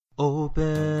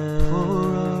open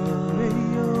for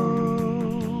radio.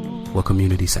 What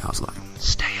community sounds like.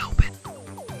 Stay open.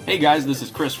 Hey guys, this is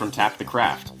Chris from Tap the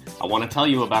Craft. I want to tell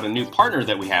you about a new partner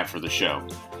that we have for the show,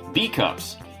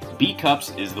 B-Cups.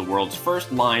 B-Cups is the world's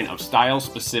first line of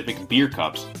style-specific beer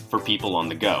cups for people on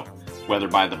the go. Whether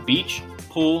by the beach,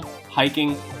 pool,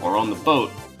 hiking, or on the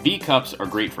boat, B-Cups are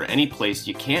great for any place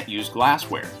you can't use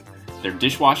glassware. They're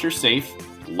dishwasher safe,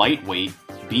 lightweight,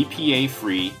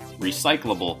 BPA-free,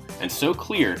 recyclable, and so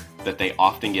clear that they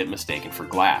often get mistaken for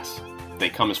glass. They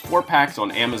come as 4-packs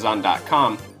on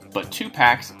Amazon.com, but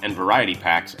 2-packs and variety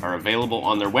packs are available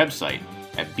on their website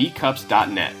at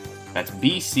bcups.net. That's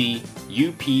bcups.net.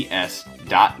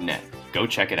 Go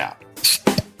check it out.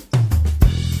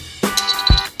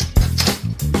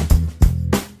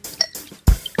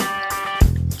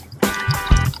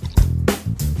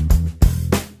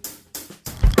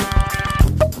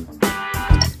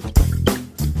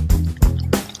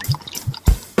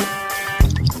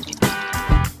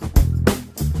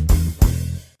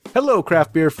 Hello,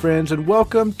 craft beer friends, and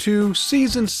welcome to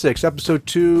Season 6, Episode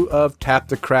 2 of Tap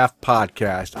the Craft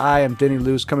Podcast. I am Denny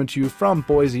Luce, coming to you from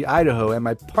Boise, Idaho, and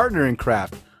my partner in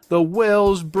craft, the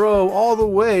Wells Bro, all the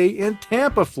way in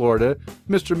Tampa, Florida,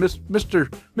 Mr.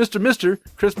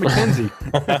 Chris McKenzie.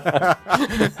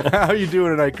 How are you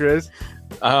doing tonight, Chris?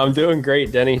 I'm doing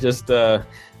great, Denny. Just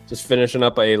finishing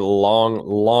up a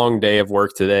long day of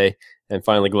work today. And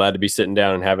finally glad to be sitting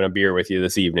down and having a beer with you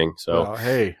this evening. So, well,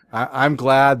 hey, I'm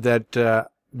glad that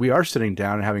we are sitting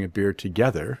down and having a beer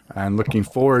together. I'm looking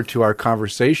forward to our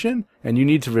conversation, and you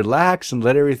need to relax and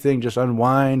let everything just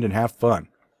unwind and have fun.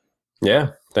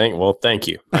 Yeah, thank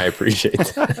you. I appreciate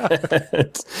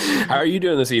that. How are you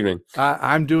doing this evening?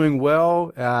 I'm doing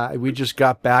well. We just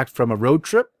got back from a road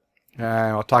trip.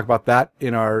 I'll talk about that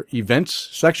in our events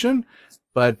section.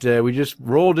 But we just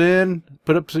rolled in,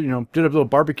 did a little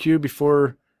barbecue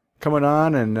before coming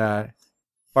on, and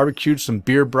barbecued some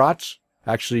beer brats.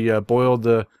 Actually, boiled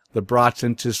the brats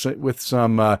with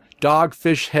some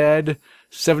Dogfish Head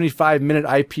 75-minute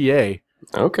IPA.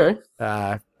 Okay.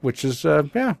 Which is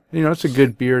it's a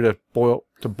good beer to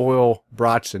boil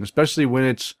brats in, especially when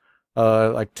it's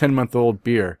like 10-month-old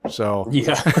beer. So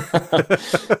yeah.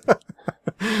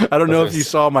 I don't know if you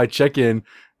saw my check-in.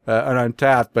 On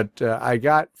Untapped, but I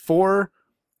got four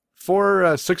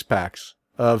 6-packs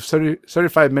of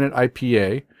 75-minute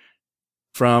IPA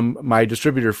from my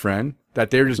distributor friend that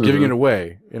they were just giving it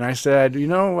away. And I said,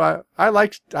 I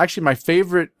like, actually my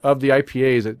favorite of the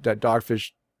IPAs that Dogfish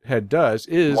Head does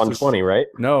is 120, right?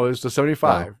 No, it's the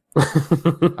 75.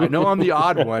 Oh. I know I'm the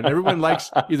odd one. Everyone likes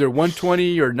either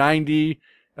 120 or 90.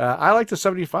 I like the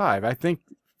 75. I think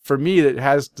for me it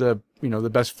has the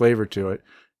best flavor to it.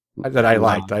 That I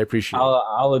liked. I appreciate it.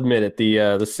 I'll admit it.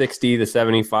 The 60, the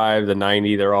 75, the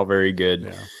 90, they're all very good.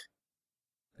 Yeah.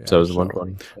 So is the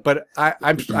 120. But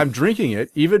I'm drinking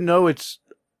it, even though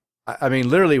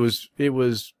literally it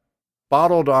was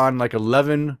bottled on like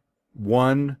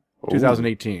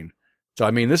 11/1/2018.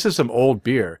 So this is some old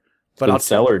beer. But it's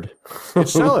cellared.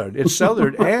 It's cellared,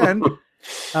 and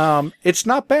it's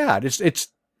not bad.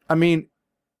 I'm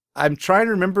trying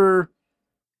to remember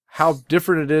how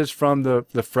different it is from the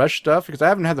fresh stuff, because I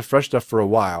haven't had the fresh stuff for a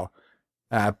while.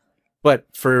 But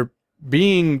for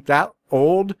being that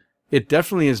old, it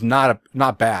definitely is not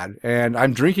bad. And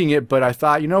I'm drinking it, but I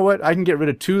thought, you know what? I can get rid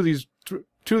of two of these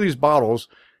bottles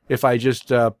if I just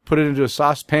put it into a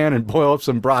saucepan and boil up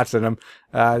some brats in them.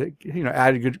 Add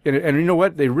a good, and you know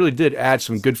what? They really did add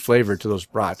some good flavor to those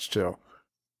brats too.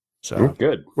 So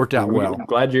good. Worked out well.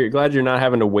 Glad you're not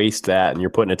having to waste that, and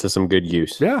you're putting it to some good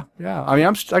use. Yeah.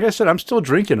 I'm like I said, I'm still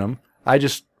drinking them. I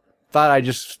just thought I'd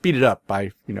just speed it up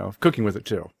by cooking with it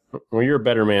too. Well, you're a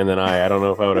better man than I don't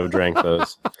know if I would have drank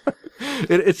those.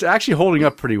 It's actually holding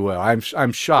up pretty well.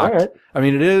 I'm shocked. Right.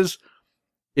 It is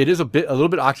a little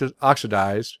bit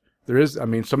oxidized. There is,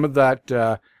 some of that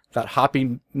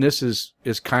hoppiness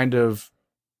is kind of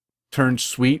turned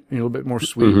sweet, a little bit more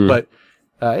sweet, but.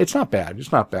 It's not bad.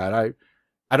 It's not bad.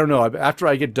 I don't know. After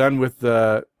I get done with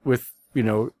the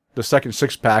second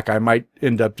 6-pack, I might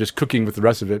end up just cooking with the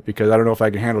rest of it, because I don't know if I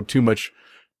can handle too much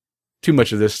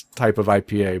of this type of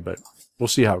IPA, but we'll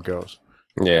see how it goes.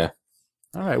 Yeah.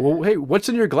 All right. Well, hey, what's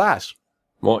in your glass?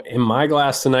 Well, in my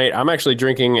glass tonight, I'm actually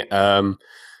drinking a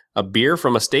beer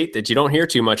from a state that you don't hear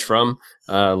too much from.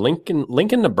 Lincoln,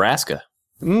 Nebraska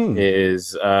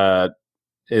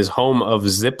is home of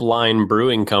Zipline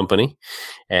Brewing Company,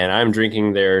 and I'm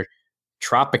drinking their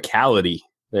Tropicality,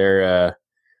 their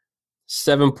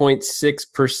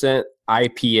 7.6%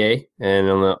 IPA, and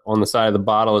on the side of the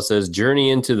bottle it says "Journey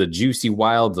into the juicy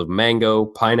wilds of mango,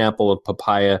 pineapple, and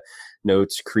papaya.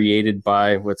 notes created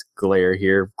by, what's glare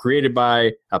here, created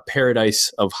by a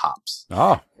paradise of hops.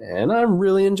 Oh, And I'm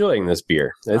really enjoying this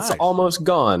beer. It's Nice. almost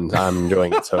gone. I'm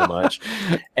enjoying it so much.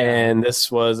 And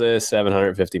this was a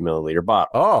 750 milliliter bottle.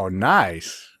 oh,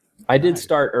 nice. I did Nice.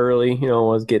 start early,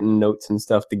 was getting notes and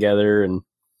stuff together, and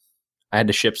I had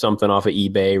to ship something off of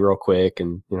eBay real quick,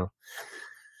 and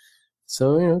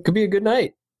so it could be a good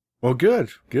night. Well, good.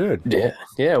 Yeah.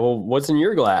 Well, what's in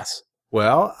your glass?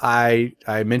 Well, I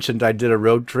mentioned I did a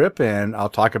road trip, and I'll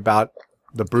talk about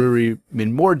the brewery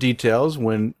in more details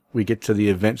when we get to the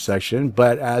event section.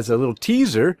 But as a little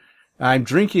teaser, I'm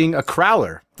drinking a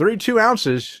Crowler, 32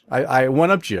 ounces. I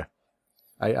one-upped you.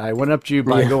 I one-upped you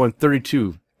by going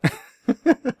 32.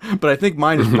 But I think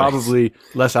mine is probably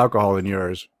less alcohol than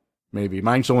yours. Maybe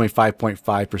mine's only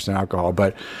 5.5% alcohol.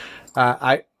 But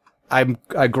I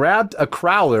grabbed a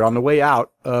Crowler on the way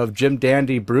out of Jim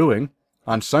Dandy Brewing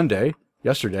on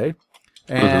yesterday,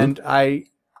 and I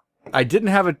didn't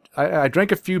have I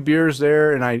drank a few beers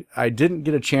there, and I didn't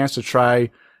get a chance to try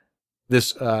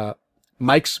this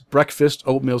Mike's Breakfast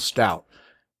Oatmeal Stout.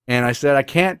 And I said I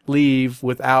can't leave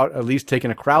without at least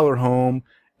taking a Crowler home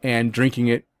and drinking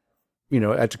it,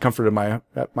 at the comfort of my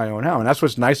own home. And that's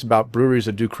what's nice about breweries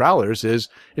that do Crowlers is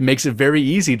it makes it very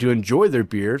easy to enjoy their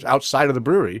beers outside of the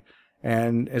brewery,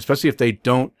 and especially if they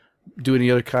don't do any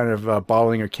other kind of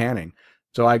bottling or canning.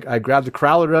 So I grabbed the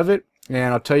Crowler of it,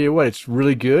 and I'll tell you what, it's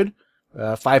really good.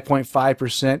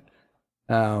 5.5%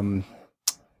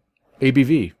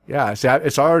 ABV. Yeah, see,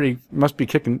 it's already must be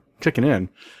kicking in,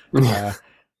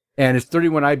 and it's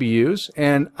 31 IBUs.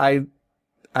 And I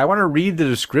want to read the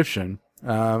description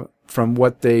from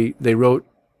what they wrote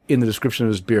in the description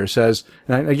of this beer. It says,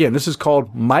 and again, this is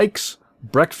called Mike's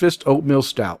Breakfast Oatmeal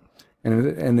Stout,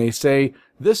 and they say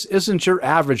this isn't your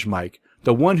average Mike,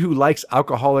 the one who likes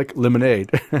alcoholic lemonade.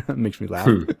 Makes me laugh.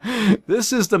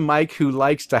 This is the Mike who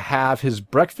likes to have his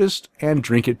breakfast and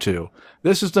drink it too.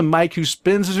 This is the Mike who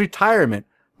spends his retirement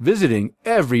visiting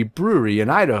every brewery in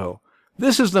Idaho.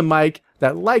 This is the Mike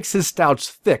that likes his stouts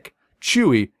thick,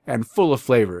 chewy, and full of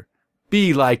flavor.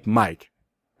 Be like Mike.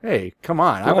 Hey, come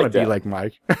on. I want to be like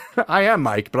Mike. I am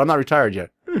Mike, but I'm not retired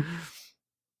yet. So,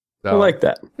 I like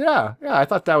that. Yeah. I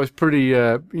thought that was pretty,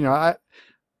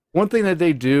 one thing that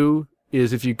they do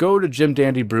is if you go to Jim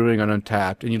Dandy Brewing on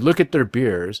Untapped and you look at their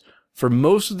beers, for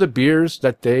most of the beers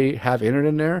that they have entered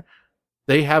in there,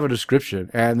 they have a description.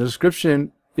 And the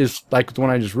description is like the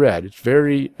one I just read. It's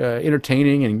very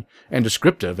entertaining and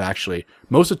descriptive, actually.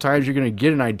 Most of the times you're going to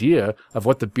get an idea of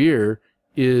what the beer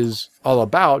is all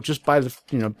about just by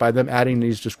by them adding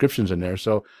these descriptions in there.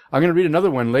 So I'm going to read another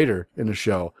one later in the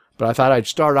show, but I thought I'd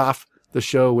start off the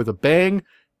show with a bang,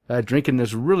 drinking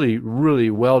this really, really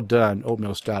well done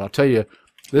oatmeal stout. I'll tell you,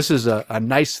 this is a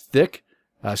nice, thick,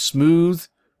 smooth,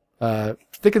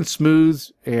 thick and smooth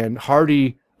and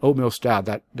hearty oatmeal stout.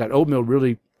 That oatmeal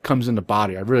really comes in the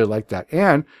body. I really like that.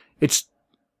 And it's,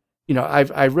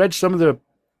 I've read some of the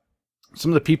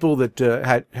people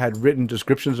that had written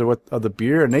descriptions of the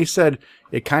beer, and they said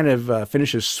it kind of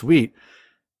finishes sweet.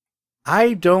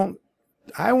 I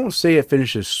won't say it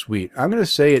finishes sweet. I'm going to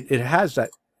say it has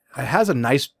a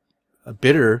nice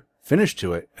bitter finish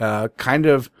to it, kind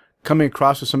of coming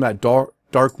across with some of that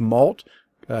dark malt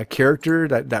character,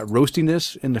 that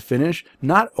roastiness in the finish.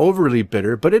 Not overly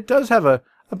bitter, but it does have a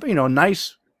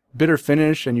nice bitter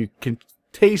finish, and you can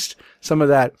taste some of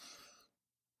that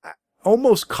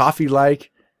almost coffee-like.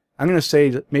 I'm going to say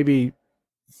that maybe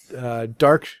some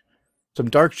dark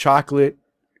chocolate,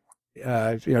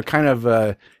 kind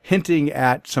of hinting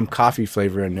at some coffee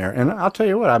flavor in there. And I'll tell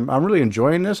you what, I'm really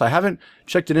enjoying this. I haven't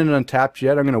checked it in on Untapped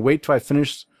yet. I'm going to wait till I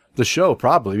finish the show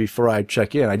probably before I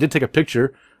check in. I did take a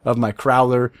picture of my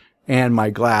Crowler and my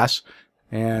glass,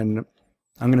 and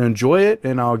I'm going to enjoy it,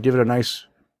 and I'll give it a nice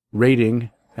rating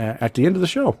at the end of the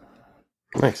show.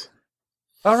 Nice.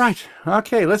 All right.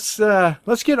 Okay, let's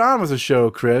get on with the show,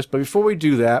 Chris. But before we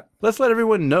do that, let's let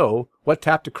everyone know what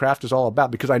Tap the Craft is all about,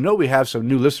 because I know we have some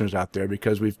new listeners out there,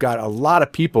 because we've got a lot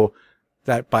of people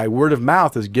that by word of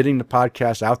mouth is getting the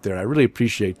podcast out there. I really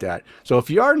appreciate that. So if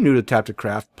you are new to Tap the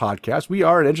Craft podcast, we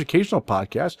are an educational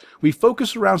podcast. We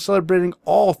focus around celebrating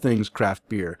all things craft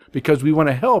beer because we want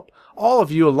to help all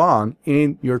of you along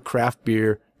in your craft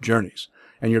beer journeys.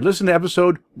 And you're listening to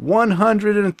episode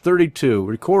 132,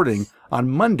 recording on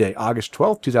Monday, August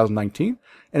 12th, 2019.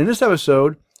 And in this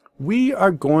episode, we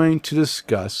are going to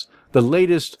discuss the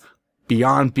latest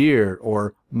Beyond Beer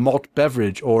or malt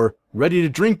beverage or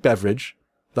ready-to-drink beverage,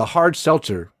 the hard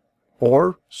seltzer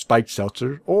or spiked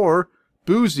seltzer or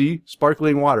boozy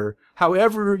sparkling water,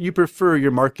 however you prefer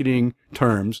your marketing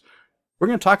terms. We're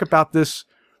going to talk about this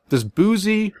this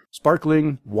boozy,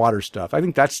 sparkling water stuff. I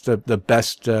think that's the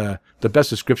best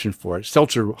description for it.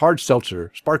 Seltzer, hard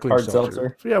seltzer, sparkling Hard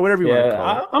seltzer. Yeah, whatever you want to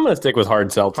call it. I'm going to stick with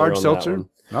hard seltzer. Hard on seltzer? that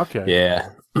one. Okay. Yeah.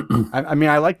 I mean,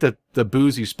 I like the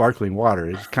boozy, sparkling water.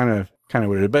 It's kind of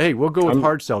what it is. But hey, we'll go with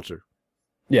hard seltzer.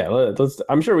 Yeah,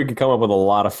 I'm sure we could come up with a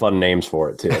lot of fun names for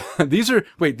it too. These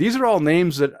are all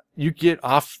names that you get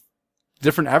off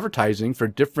different advertising for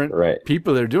different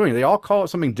people that are doing it. They all call it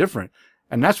something different.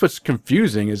 And that's what's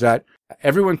confusing, is that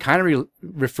everyone kind of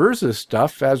refers to this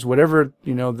stuff as whatever,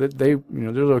 that they,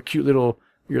 their little cute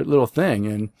little thing.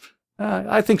 And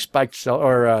I think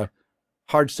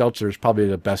hard seltzer is probably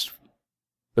the best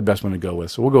one to go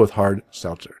with. So we'll go with hard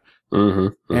seltzer.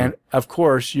 Mm-hmm. And of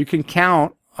course, you can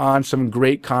count on some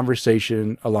great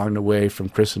conversation along the way from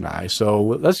Chris and I. So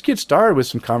let's get started with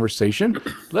some conversation.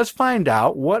 Let's find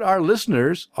out what our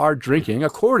listeners are drinking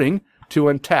according to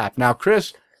Untappd. Now,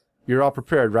 Chris, you're all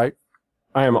prepared, right?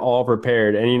 I am all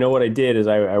prepared. And you know what I did is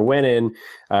I went in,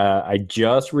 I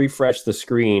just refreshed the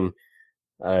screen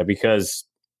because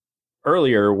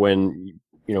earlier when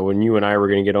you and I were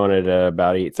going to get on at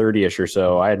about 8:30ish or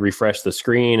so, I had refreshed the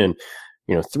screen and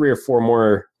 3 or 4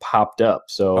 more popped up.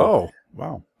 So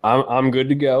wow. I'm good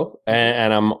to go,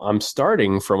 and I'm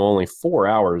starting from only 4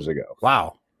 hours ago.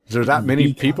 Wow, is there that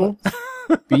many people?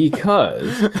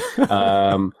 Because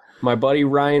my buddy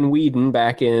Ryan Whedon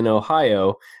back in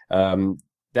Ohio,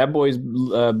 that boy's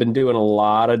been doing a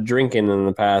lot of drinking in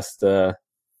the past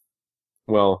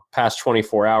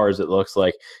 24 hours, it looks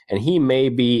like, and he may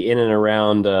be in and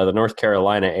around the North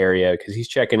Carolina area because he's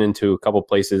checking into a couple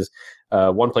places.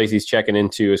 One place he's checking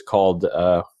into is called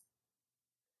the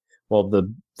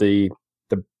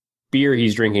beer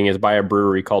he's drinking is by a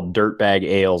brewery called Dirtbag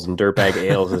Ales, and Dirtbag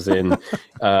Ales is in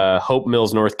Hope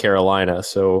Mills, North Carolina.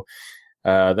 So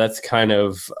that's kind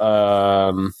of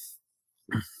I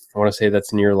want to say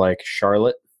that's near like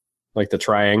Charlotte, like the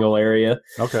Triangle area.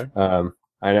 Okay.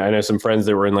 I know some friends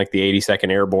that were in like the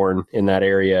 82nd Airborne in that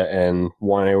area, and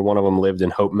one of them lived in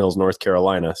Hope Mills, North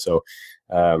Carolina. So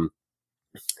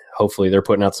hopefully they're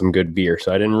putting out some good beer.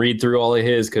 So I didn't read through all of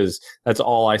his because that's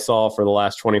all I saw for the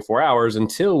last 24 hours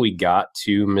until we got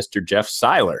to Mr. Jeff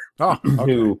Seiler,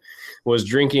 who was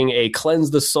drinking a Cleanse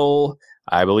the Soul.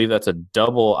 I believe that's a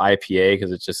double IPA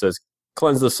because it just says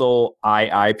Cleanse the Soul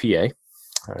IPA.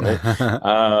 All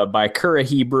right. By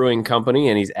Currahee Brewing Company,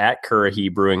 and he's at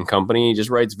Currahee Brewing Company. He just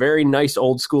writes, very nice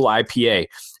old school IPA.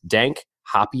 Dank,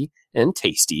 hoppy, and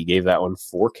tasty. Gave that one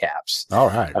 4 caps. All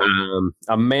right.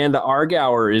 Amanda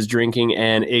Argauer is drinking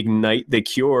an Ignite the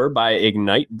Cure by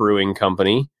Ignite Brewing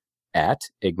Company at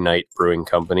Ignite Brewing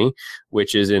Company,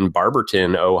 which is in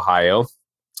Barberton, Ohio.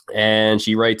 And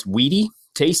she writes, weedy,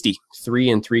 tasty. 3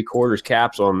 3/4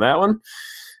 caps on that one.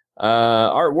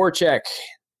 Art Warchek.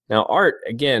 Now, Art,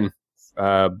 again,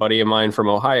 buddy of mine from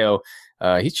Ohio,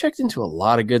 he checked into a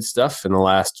lot of good stuff in the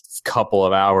last couple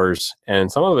of hours,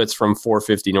 and some of it's from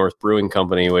 450 North Brewing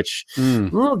Company, which I'm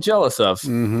a little jealous of.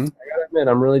 Mm-hmm. I gotta admit,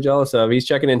 I'm really jealous of. He's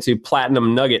checking into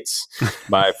Platinum Nuggets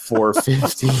by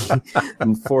 450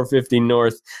 and 450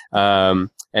 North,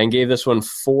 and gave this one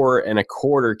 4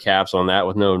 1/4 caps on that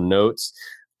with no notes.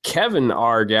 Kevin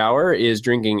Argauer is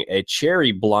drinking a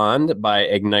Cherry Blonde by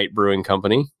Ignite Brewing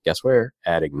Company. Guess where?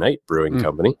 At Ignite Brewing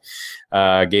Company.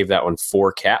 Gave that one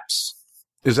 4 caps.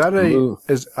 Is that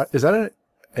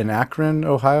an Akron,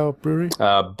 Ohio brewery?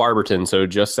 Barberton, so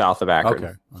just south of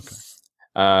Akron. Okay.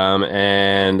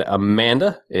 And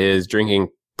Amanda is drinking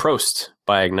Prost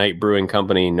by Ignite Brewing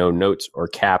Company. No notes or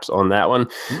caps on that one.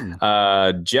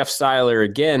 Jeff Seiler,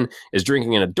 again, is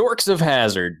drinking a Dorks of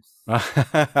Hazard.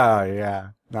 Yeah.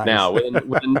 Nice. Now, with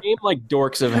a name like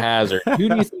Dorks of Hazard, who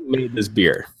do you think made this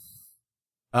beer?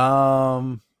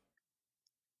 And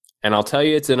I'll tell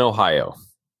you, it's in Ohio.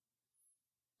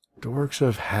 Dorks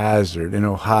of Hazard in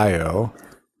Ohio.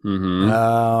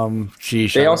 Mm-hmm.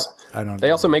 Sheesh. I don't know.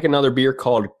 They also make another beer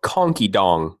called Conky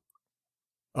Dong.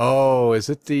 Oh, is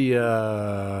it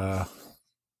the?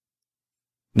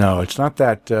 No, it's not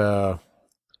that.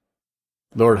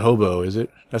 Lord Hobo, is it?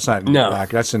 That's not. No,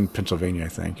 that's in Pennsylvania, I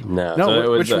think. No.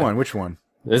 So which one?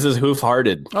 This is Hoof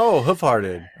Hearted. Oh, Hoof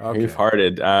Hearted. Okay. Hoof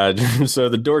Hearted. So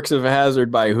the Dorks of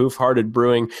Hazard by Hoof Hearted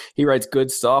Brewing. He writes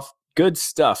good stuff.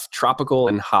 Tropical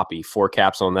and hoppy. 4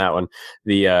 caps on that one.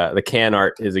 The can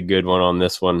art is a good one on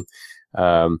this one.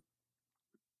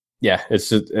 Yeah, it's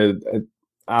just,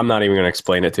 I'm not even going to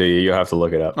explain it to you. You'll have to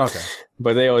look it up. Okay.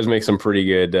 But they always make some pretty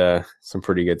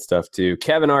good stuff too.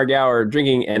 Kevin Argauer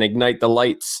drinking and Ignite the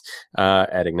Lights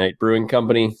at Ignite Brewing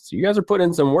Company. So you guys are putting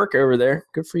in some work over there.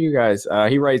 Good for you guys.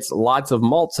 He writes lots of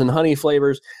malts and honey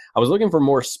flavors. I was looking for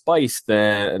more spice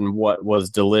than what was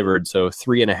delivered, so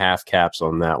 3.5 caps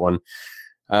on that one.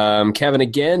 Kevin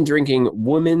again drinking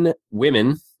Women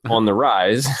on the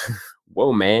Rise.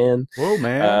 Whoa, man.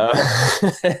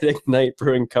 At Ignite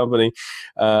Brewing Company.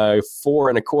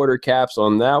 4.25 caps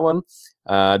on that one.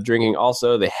 Drinking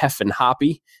also the Heffin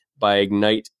Hoppy by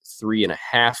Ignite,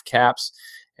 3.5 caps.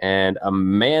 And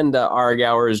Amanda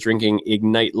Argauer is drinking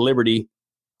Ignite Liberty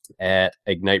at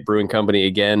Ignite Brewing Company.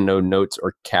 Again, no notes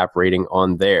or cap rating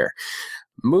on there.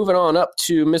 Moving on up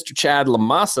to Mr. Chad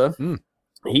Lamassa.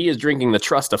 He is drinking the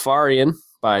Trustafarian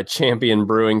by Champion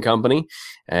Brewing Company,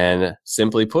 and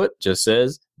simply put, just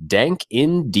says dank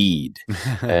indeed.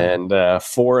 And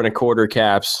 4.25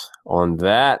 caps on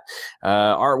that.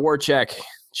 Art Warcheck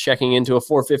checking into a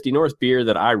 450 North beer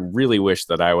that I really wish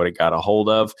that I would have got a hold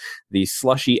of, the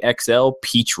Slushy XL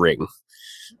Peach Ring.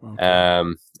 Okay.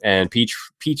 And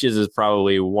peaches is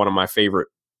probably one of my favorite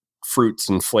fruits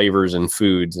and flavors and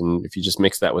foods, and if you just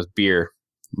mix that with beer,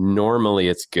 normally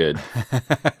it's good.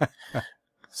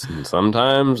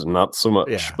 Sometimes not so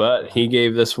much, but he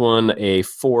gave this one a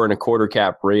 4.25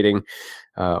 cap rating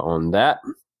on that.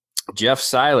 Jeff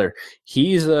Seiler,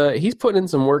 he's putting in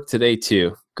some work today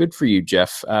too. Good for you,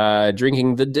 Jeff.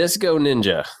 Drinking the Disco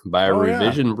Ninja by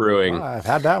Revision Brewing. Oh, I've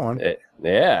had that one.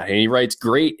 Yeah, and he writes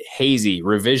great hazy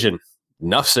Revision.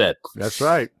 Enough said. That's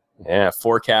right. Yeah,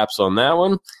 4 caps on that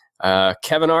one.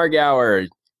 Kevin Argauer.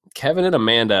 Kevin and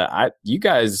Amanda, you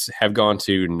guys have gone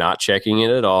to not checking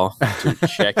in at all, to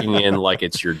checking in like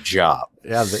it's your job.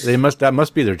 Yeah, that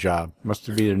must be their job.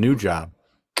 Must be their new job.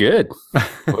 Good.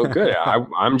 Well, good.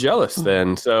 I'm jealous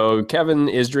then. So Kevin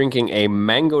is drinking a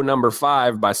Mango No.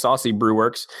 5 by Saucy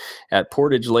Brewworks at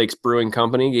Portage Lakes Brewing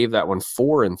Company. Gave that one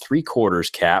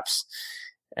 4.75 caps.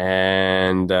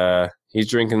 And he's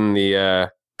drinking the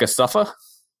Gasuffa.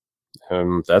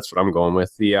 That's what I'm going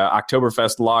with. The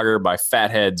Oktoberfest Lager by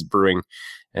Fatheads Brewing.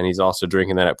 And he's also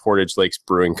drinking that at Portage Lakes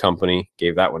Brewing Company.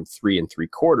 Gave that one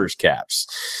 3.75 caps.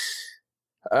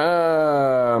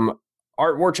 Art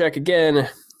Warcheck again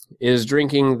is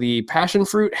drinking the Passion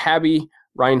Fruit Happy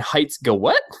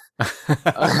Reinheitsgewet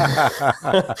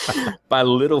by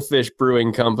Little Fish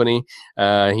Brewing Company.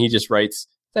 He just writes,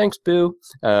 thanks, Boo.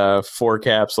 4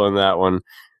 caps on that one.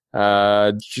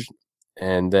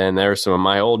 And then there's some of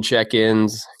my old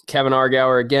check-ins. Kevin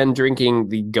Argauer again drinking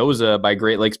the Goza by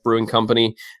Great Lakes Brewing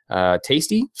Company.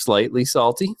 Tasty, slightly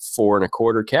salty,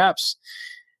 4.25 caps.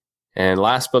 And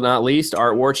last but not least,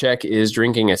 Art Warcheck is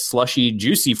drinking a Slushy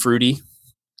Juicy Fruity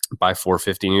by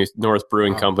 450 North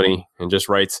Brewing Company, and just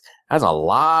writes, has a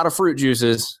lot of fruit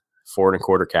juices,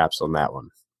 4.25 caps on that one.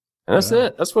 And that's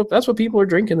it. That's what people are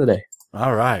drinking today.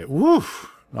 All right. Woo.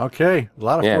 Okay. A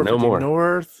lot of 450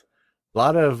 North. A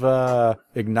lot of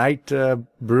Ignite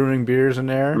brewing beers in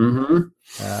there.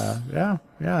 Mm-hmm. Yeah.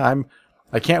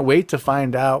 I can't wait to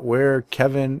find out where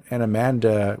Kevin and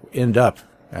Amanda end up.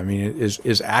 I mean,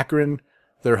 is Akron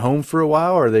their home for a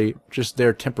while, or are they just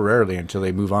there temporarily until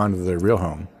they move on to their real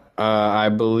home? I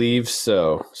believe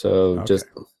so. So okay. just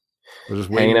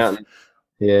hanging out.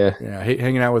 Yeah,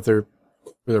 hanging out with their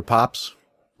pops.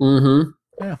 Mm-hmm.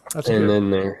 Yeah, that's and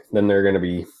good. then they're going to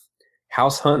be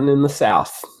house hunting in the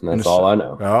South. That's all I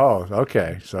know. Oh,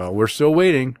 okay. So we're still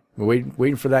waiting. We're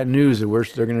waiting for that news of where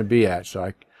they're going to be at. So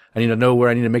I need to know where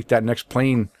I need to make that next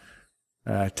plane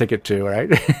ticket to, right?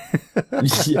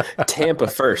 Yeah, Tampa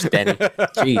first, Benny.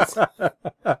 Jeez.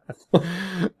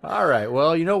 All right.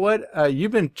 Well, you know what?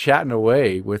 You've been chatting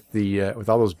away with with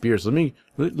all those beers. Let me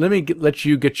let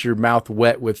you get your mouth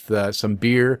wet with some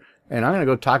beer, and I'm going to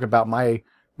go talk about my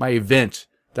event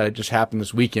that just happened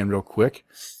this weekend real quick,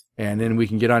 and then we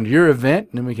can get on to your event,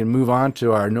 and then we can move on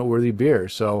to our noteworthy beer.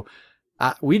 So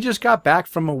we just got back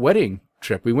from a wedding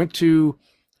trip. We went to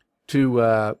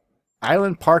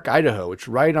Island Park, Idaho. It's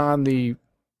right on the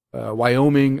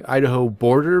Wyoming-Idaho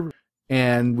border.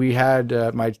 And we had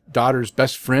my daughter's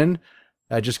best friend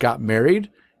just got married.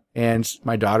 And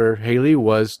my daughter, Haley,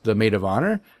 was the maid of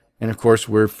honor. And, of course,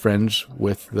 we're friends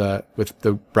with the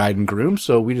bride and groom.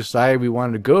 So we decided we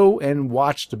wanted to go and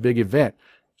watch the big event.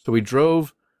 So we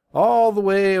drove all the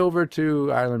way over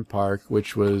to Island Park,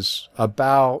 which was it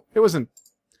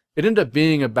ended up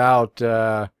being about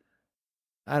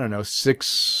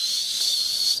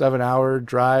 6-7 hour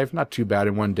drive. Not too bad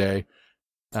in one day.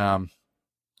 Well,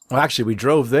 actually, we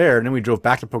drove there, and then we drove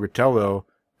back to Pocatello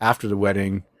after the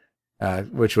wedding,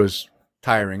 which was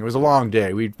tiring. It was a long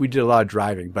day. We did a lot of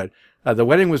driving, but The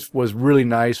wedding was really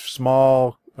nice,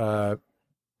 small,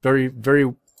 very,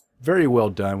 very, very well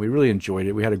done. We really enjoyed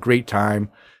it. We had a great time.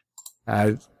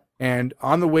 And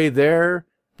on the way there,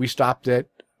 we stopped at,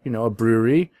 a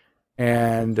brewery,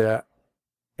 and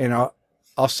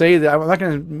I'll say that I'm not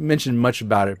going to mention much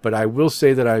about it, but I will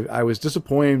say that I was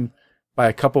disappointed by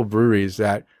a couple breweries.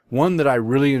 That one that I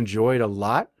really enjoyed a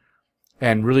lot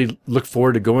and really looked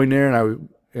forward to going there,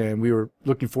 and we were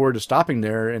looking forward to stopping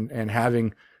there and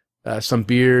having some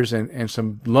beers and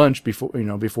some lunch before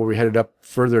we headed up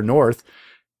further north.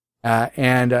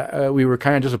 And we were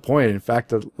kind of disappointed. In fact,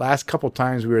 the last couple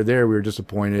times we were there, we were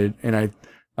disappointed, and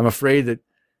I'm afraid that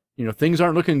things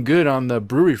aren't looking good on the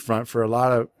brewery front for a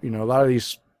lot of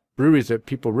these breweries that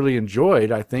people really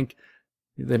enjoyed. I think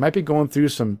they might be going through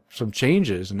some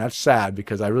changes, and that's sad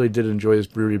because I really did enjoy this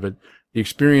brewery, but the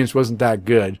experience wasn't that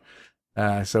good.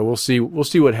 So we'll see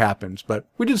what happens. But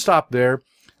we did stop there.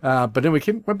 But then we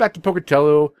went back to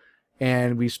Pocatello,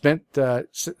 and we spent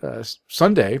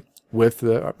Sunday with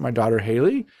my daughter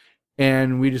Haley,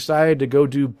 and we decided to go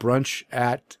do brunch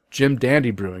at Jim Dandy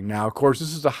Brewing. Now, of course,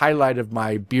 this is the highlight of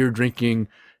my beer drinking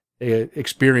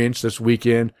experience this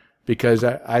weekend because,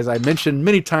 as I mentioned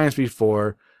many times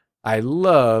before, I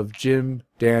love Jim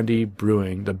Dandy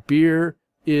Brewing. The beer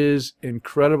is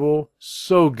incredible,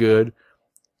 so good.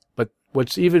 But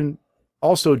what's even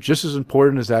also just as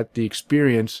important is that the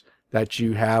experience that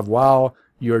you have while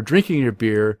you're drinking your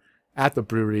beer at the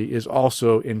brewery is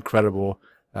also incredible.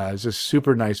 It's just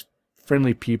super nice,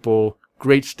 friendly people,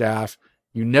 great staff.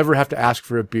 You never have to ask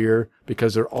for a beer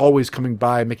because they're always coming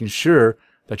by making sure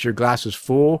that your glass is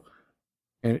full.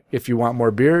 And if you want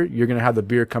more beer, you're going to have the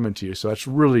beer coming to you. So that's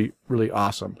really, really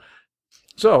awesome.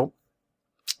 So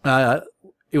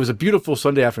it was a beautiful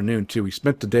Sunday afternoon too. We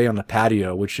spent the day on the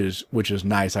patio, which is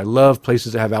nice. I love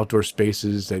places that have outdoor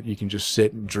spaces that you can just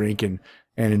sit and drink and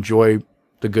enjoy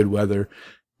the good weather.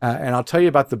 And I'll tell you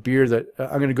about the beer that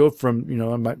I'm going to go from,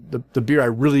 the beer I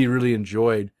really, really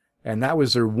enjoyed. And that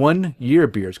was their 1 year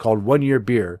beer. It's called 1 Year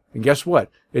Beer. And guess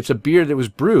what? It's a beer that was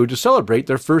brewed to celebrate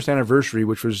their first anniversary,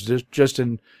 which was just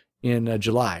in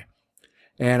July.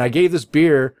 And I gave this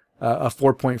beer a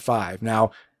 4.5. Now,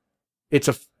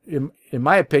 in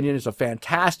my opinion, it's a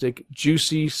fantastic,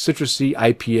 juicy, citrusy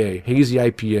IPA, hazy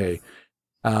IPA.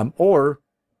 Or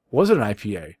was it an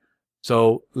IPA?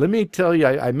 So let me tell you,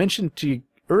 I mentioned to you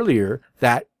earlier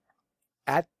that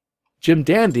at Jim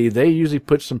Dandy, they usually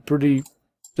put some pretty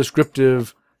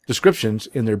descriptions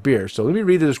in their beer. So let me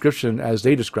read the description as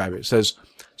they describe it. It says,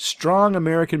 strong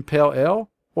American pale ale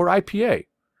or IPA.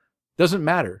 Doesn't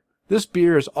matter. This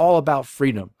beer is all about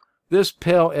freedom. This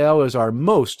pale ale is our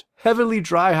most heavily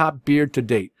dry hop beer to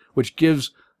date, which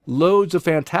gives loads of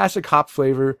fantastic hop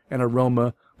flavor and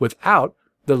aroma without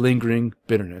the lingering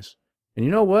bitterness. And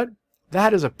you know what?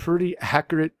 That is a pretty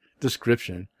accurate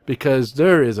description because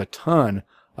there is a ton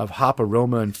of hop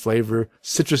aroma and flavor,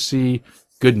 citrusy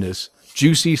goodness,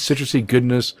 juicy, citrusy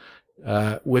goodness,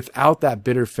 without that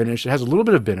bitter finish. It has a little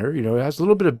bit of bitter, it has a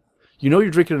little bit of, you're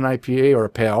drinking an IPA or a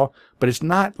pale, but it's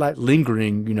not like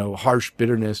lingering, harsh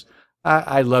bitterness.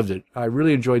 I loved it. I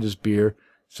really enjoyed this beer.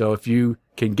 So if you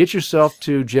can get yourself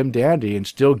to Jim Dandy and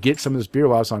still get some of this beer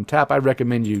while it's on tap, I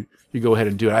recommend you go ahead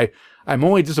and do it. I'm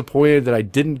only disappointed that I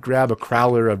didn't grab a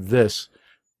crowler of this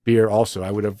beer also.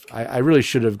 I really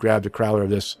should have grabbed a crowler of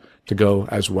this to go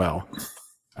as well.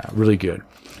 Really good.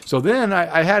 So then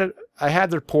I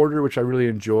had their porter, which I really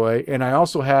enjoy, and I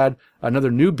also had another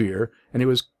new beer, and it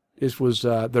was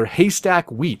their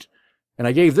Haystack Wheat, and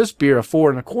I gave this beer a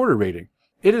 4.25 rating.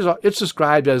 It's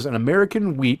described as an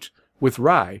American wheat with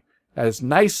rye, as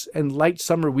nice and light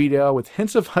summer wheat ale with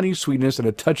hints of honey sweetness and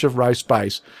a touch of rye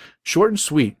spice. Short and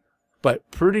sweet, but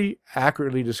pretty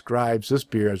accurately describes this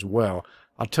beer as well.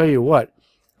 I'll tell you what,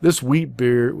 this wheat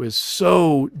beer was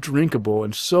so drinkable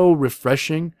and so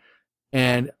refreshing,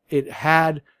 and it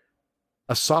had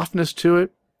a softness to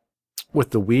it with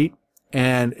the wheat,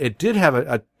 and it did have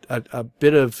a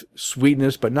bit of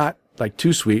sweetness, but not like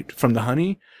too sweet from the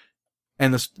honey,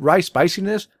 and the rye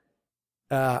spiciness.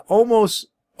 Almost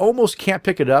can't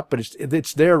pick it up, but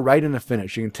it's there right in the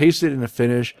finish. You can taste it in the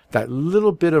finish, that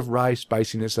little bit of rye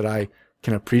spiciness that I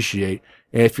can appreciate.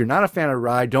 And if you're not a fan of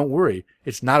rye, don't worry.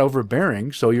 It's not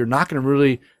overbearing, so you're not going to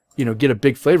really, get a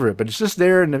big flavor of it. But it's just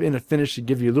there in the finish to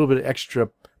give you a little bit of extra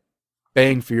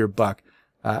bang for your buck.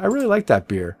 I really like that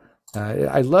beer.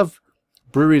 I love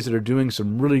breweries that are doing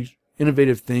some really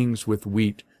innovative things with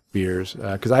wheat beers,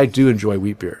 because I do enjoy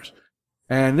wheat beers.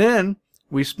 And then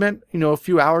we spent, a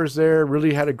few hours there,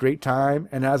 really had a great time.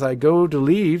 And as I go to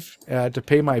leave to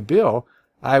pay my bill,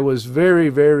 I was very,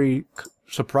 very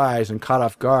surprised and caught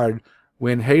off guard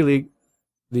when Haley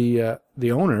the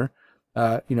owner,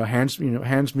 hands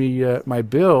me my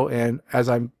bill, and as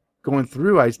I'm going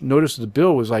through, I noticed the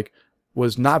bill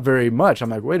was not very much. I'm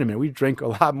like, wait a minute, we drank a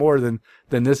lot more than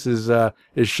this is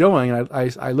showing. And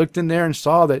I looked in there and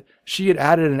saw that she had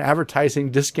added an advertising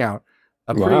discount,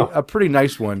 a pretty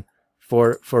nice one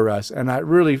for us. And I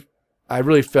really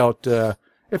felt it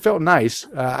felt nice.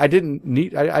 I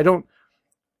don't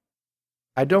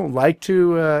like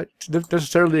to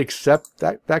necessarily accept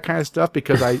that kind of stuff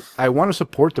because I want to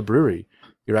support the brewery,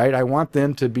 right? I want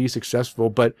them to be successful,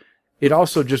 but it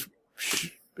also just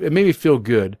it made me feel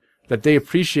good that they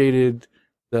appreciated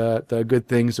the good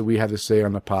things that we have to say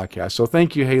on the podcast. So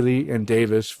thank you, Haley and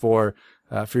Davis, for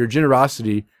your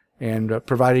generosity and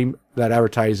providing that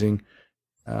advertising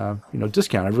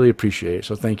discount. I really appreciate it.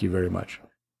 So thank you very much.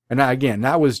 And again,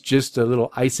 that was just a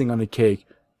little icing on the cake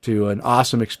to an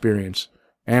awesome experience.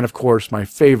 And of course, my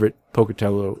favorite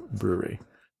Pocatello brewery.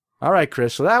 All right,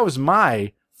 Chris. So that was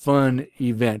my fun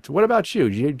event. What about you?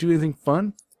 Did you do anything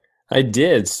fun? I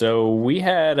did. So we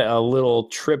had a little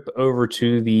trip over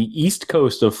to the east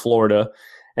coast of Florida.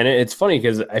 And it's funny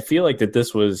because I feel like that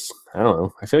this was, I don't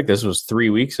know, I feel like this was 3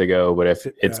 weeks ago, but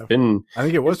it's been... I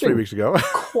think it was 3 weeks ago.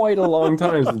 quite a long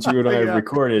time since you and I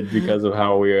recorded because of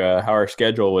how how our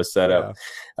schedule was set up.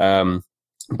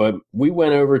 But we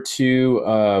went over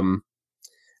to...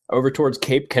 over towards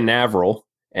Cape Canaveral,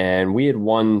 and we had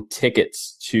won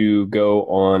tickets to go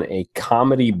on a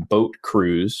comedy boat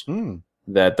cruise.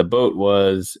 That the boat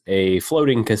was a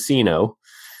floating casino.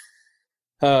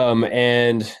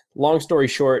 And long story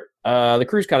short, the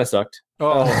cruise kind of sucked. We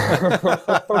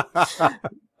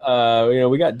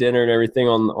got dinner and everything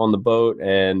on the boat,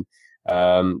 and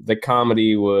the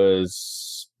comedy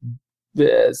was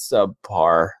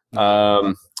subpar.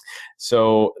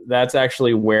 So that's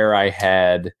actually where I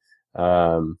had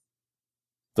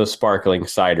the sparkling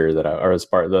cider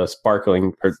the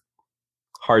sparkling or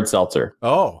hard seltzer.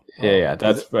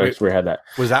 That's where we had that.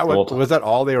 Was that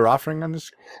all they were offering on this?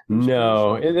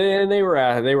 No, and they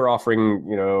were offering.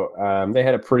 They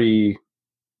had a pretty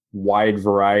wide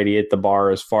variety at the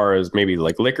bar as far as maybe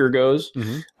like liquor goes.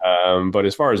 But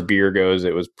as far as beer goes,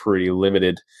 it was pretty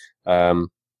limited.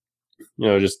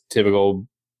 Just typical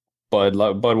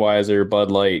Budweiser,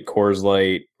 Bud Light, Coors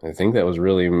Light. I think that was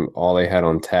really all they had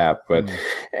on tap. But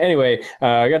anyway,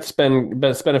 I got to spend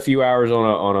a few hours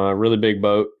on a really big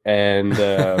boat, and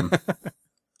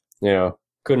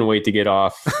couldn't wait to get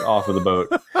off of the boat.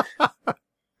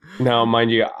 Now,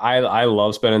 mind you, I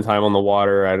love spending time on the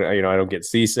water. I don't get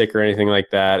seasick or anything like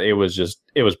that. It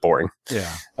was boring.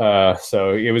 Yeah.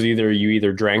 So it was you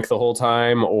either drank the whole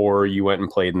time or you went and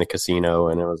played in the casino,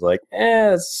 and it was like,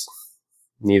 it's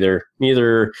neither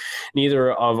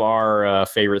of our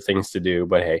favorite things to do.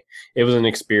 But hey, it was an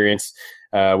experience.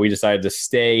 We decided to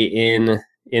stay in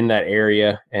that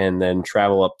area and then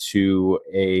travel up to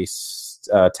a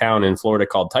town in Florida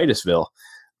called Titusville.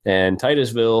 And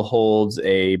Titusville holds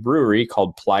a brewery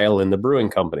called Playa Linda Brewing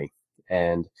Company.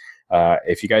 And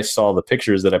if you guys saw the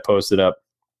pictures that I posted up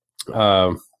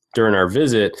during our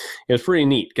visit, it was pretty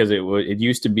neat because it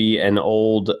used to be an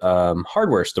old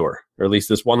hardware store, or at least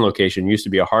this one location used to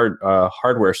be a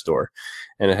hardware store,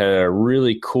 and it had a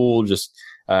really cool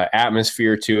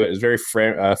atmosphere to it. It was very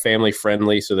family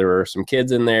friendly, so there were some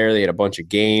kids in there. They had a bunch of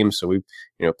games, so we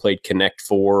played Connect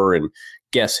Four and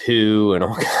Guess Who and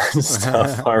all kinds of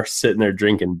stuff. I was sitting there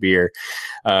drinking beer,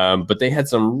 but they had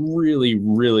some really,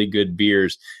 really good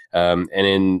beers, and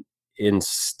in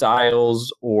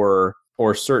styles or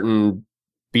certain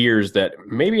beers that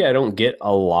maybe I don't get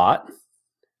a lot,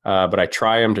 but I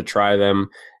try them.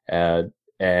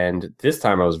 And this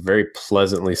time I was very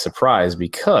pleasantly surprised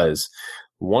because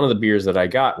one of the beers that I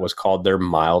got was called their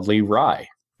Mildly Rye.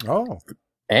 Oh,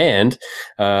 and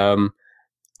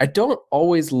I don't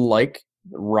always like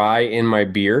rye in my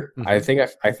beer. I think I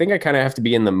kind of have to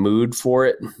be in the mood for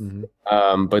it.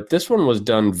 But this one was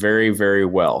done very, very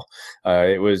well.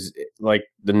 It was like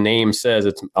the name says,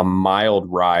 it's a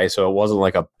mild rye, so it wasn't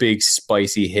like a big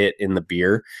spicy hit in the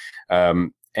beer.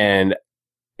 And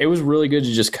it was really good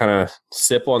to just kind of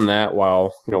sip on that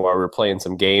while we were playing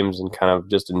some games and kind of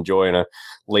just enjoying a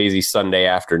lazy Sunday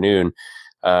afternoon.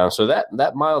 So that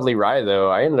Mildly Rye, though,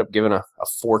 I ended up giving a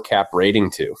 4-cap rating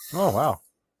to. Oh, wow.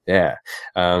 Yeah.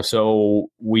 So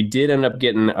we did end up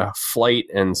getting a flight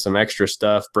and some extra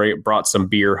stuff, brought some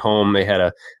beer home. They had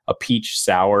a peach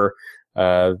sour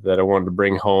that I wanted to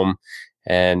bring home,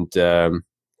 and got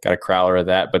a crowler of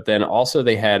that. But then also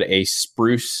they had a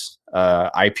spruce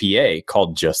IPA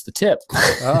called Just the Tip.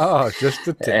 Oh, Just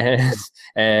the Tip.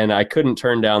 and I couldn't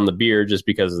turn down the beer just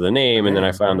because of the name. And then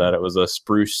I found out it was a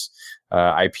spruce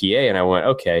IPA, and I went,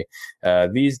 okay,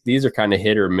 these are kind of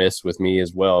hit or miss with me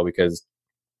as well, because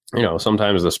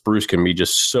sometimes the spruce can be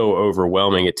just so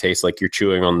overwhelming. It tastes like you're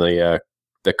chewing on the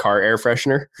car air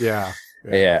freshener. Yeah.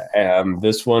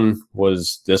 This one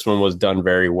was done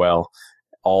very well.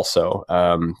 Also,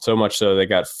 so much so they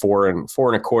got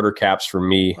 4.25 caps from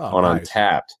me on nice.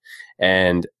 Untapped,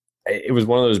 and it was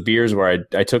one of those beers where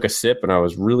I took a sip and I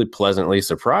was really pleasantly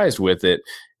surprised with it.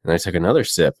 And I took another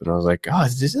sip and I was like, oh,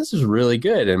 this is really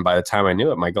good. And by the time I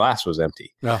knew it, my glass was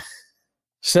empty. Oh.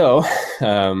 So,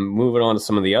 moving on to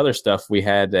some of the other stuff, we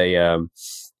had they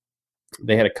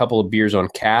had a couple of beers on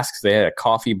casks. They had a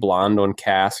coffee blonde on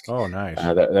cask. Oh, nice.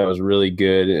 That was really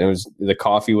good. And the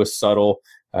coffee was subtle.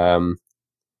 And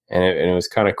it was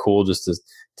kind of cool just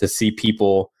to see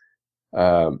people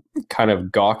kind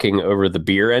of gawking over the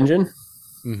beer engine.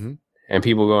 Mm-hmm. And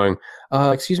people going,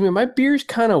 excuse me, my beer's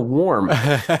kind of warm. And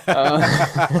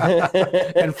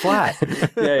flat.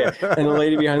 Yeah. And the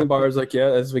lady behind the bar was like, yeah,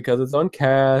 that's because it's on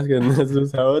cask and this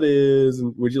is how it is.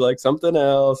 And would you like something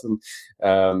else? And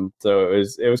so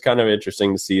it was kind of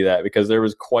interesting to see that, because there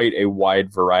was quite a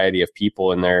wide variety of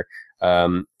people in there,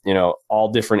 all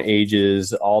different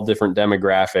ages, all different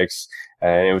demographics.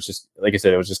 And it was just, like I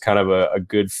said, it was just kind of a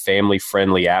good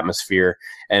family-friendly atmosphere.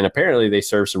 And apparently they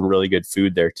serve some really good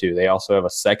food there, too. They also have a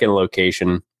second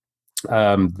location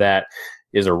that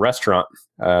is a restaurant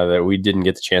that we didn't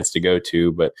get the chance to go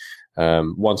to. But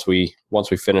once we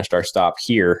finished our stop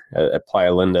here at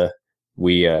Playa Linda,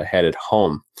 we headed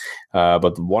home.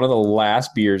 But one of the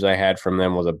last beers I had from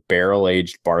them was a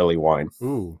barrel-aged barley wine.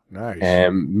 Ooh, nice.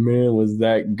 And man, was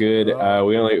that good. Oh.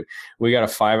 We got a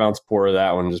 5-ounce pour of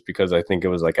that one just because I think it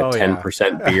was like a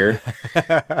 10% beer.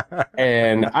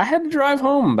 And I had to drive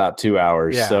home about 2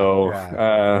 hours.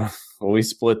 We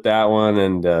split that one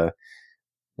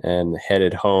and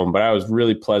headed home. But I was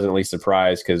really pleasantly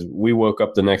surprised, because we woke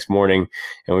up the next morning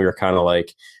and we were kind of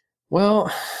like,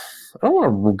 well, I don't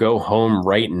want to go home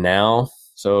right now.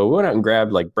 So we went out and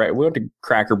grabbed we went to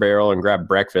Cracker Barrel and grabbed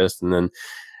breakfast. And then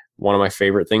one of my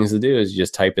favorite things to do is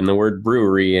just type in the word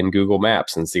brewery in Google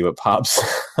Maps and see what pops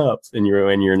up when you're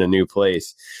in a new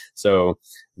place. So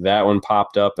that one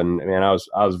popped up, and man, I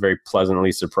was very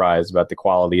pleasantly surprised about the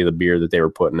quality of the beer that they were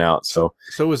putting out. So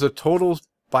it was a total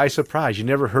by surprise. You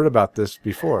never heard about this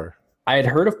before. I had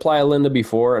heard of Playa Linda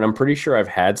before, and I'm pretty sure I've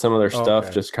had some of their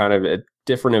stuff just kind of at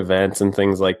different events and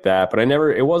things like that. But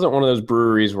it wasn't one of those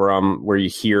breweries where you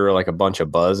hear like a bunch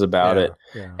of buzz about it.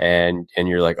 Yeah. And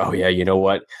you're like, oh yeah, you know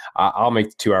what? I'll make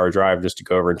the 2-hour drive just to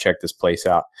go over and check this place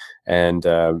out. And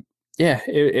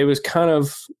it was kind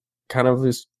of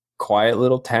this quiet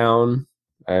little town.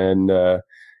 And, there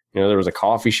was a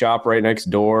coffee shop right next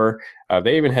door.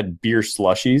 They even had beer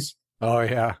slushies. Oh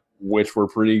yeah. Which were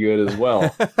pretty good as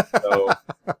well. So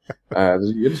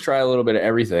you just try a little bit of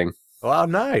everything. Wow,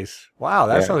 nice. Wow,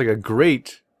 that sounds like a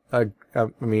great,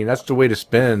 that's the way to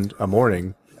spend a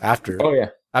morning after. Oh, yeah.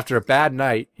 After a bad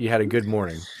night, you had a good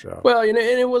morning. So. Well, and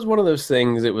it was one of those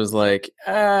things, it was like,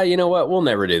 you know what, we'll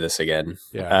never do this again.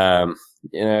 Yeah.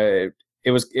 It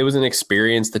was an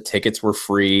experience. The tickets were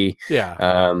free. Yeah.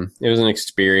 It was an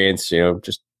experience,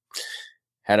 just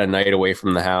had a night away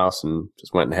from the house and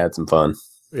just went and had some fun.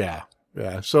 Yeah.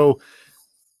 Yeah. So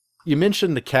you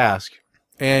mentioned the cask,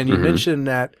 and you mentioned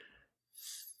that,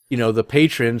 the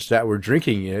patrons that were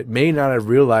drinking it may not have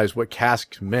realized what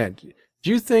cask meant. Do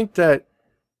you think that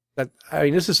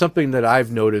this is something that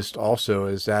I've noticed also,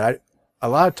 is that a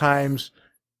lot of times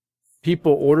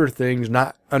people order things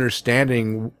not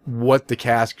understanding what the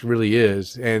cask really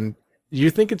is. And do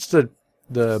you think it's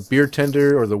the beer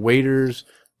tender or the waiter's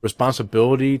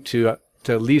responsibility to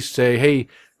at least say, hey,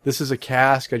 this is a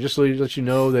cask. I just let you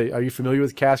know that, are you familiar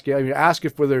with cask ale? Ask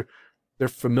if whether they're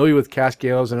familiar with cask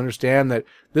ales and understand that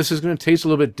this is going to taste a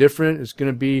little bit different. It's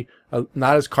going to be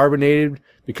not as carbonated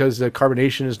because the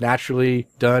carbonation is naturally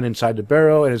done inside the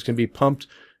barrel, and it's going to be pumped,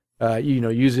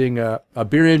 using a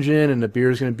beer engine, and the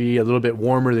beer is going to be a little bit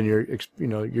warmer than you're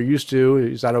used to.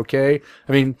 Is that okay?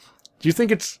 I mean, do you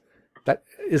think is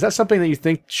that something that you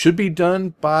think should be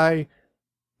done by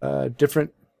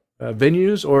different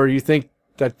venues, or you think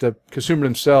that the consumer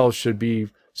themselves should be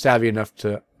savvy enough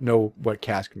to know what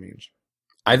cask means?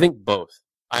 I think both.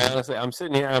 I'm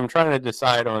sitting here, I'm trying to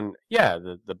decide on,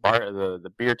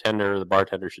 the beer tender, the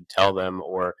bartender should tell them,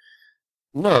 or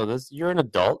no, you're an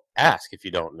adult, ask if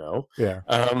you don't know. Yeah.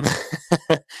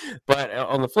 But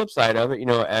on the flip side of it,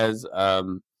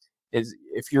 is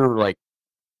if you're like,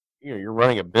 you're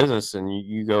running a business and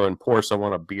you go and pour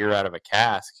someone a beer out of a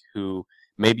cask who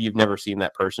maybe you've never seen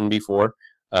that person before,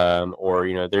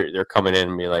 or they're coming in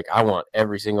and be like, I want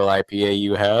every single IPA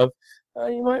you have.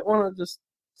 You might want to just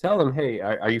tell them, hey,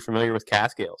 are you familiar with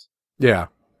cask ales? Yeah.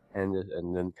 And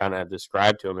then kind of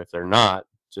describe to them if they're not.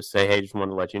 Just say, hey, just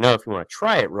wanted to let you know if you want to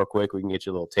try it real quick, we can get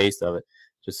you a little taste of it.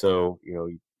 Just so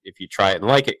if you try it and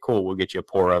like it, cool, we'll get you a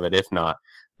pour of it. If not,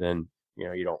 then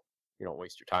you don't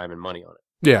waste your time and money on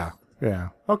it. Yeah. Yeah.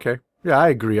 Okay. Yeah, I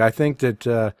agree. I think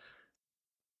that.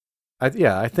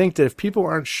 I think that if people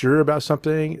aren't sure about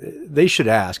something, they should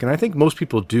ask, and I think most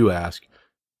people do ask.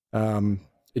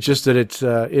 It's just that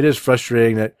it is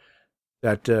frustrating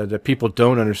that people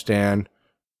don't understand.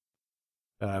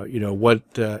 What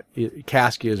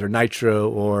cask is, or nitro,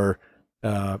 or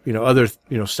other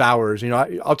sours.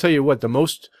 I'll tell you what, the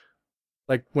most,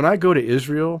 like, when I go to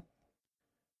Israel,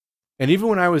 and even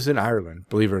when I was in Ireland,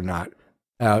 believe it or not,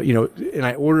 and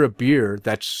I order a beer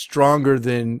that's stronger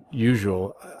than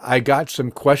usual, I got some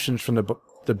questions from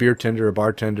the beer tender or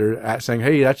bartender saying,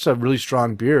 "Hey, that's a really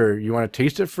strong beer. You want to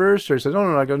taste it first?" Or he said,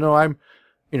 "No." I go, "No,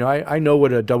 I know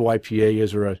what a double IPA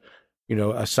is, or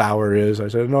a sour is." I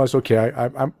said, "No, it's okay.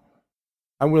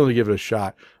 I'm willing to give it a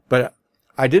shot." But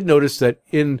I did notice that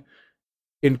in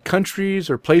countries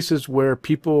or places where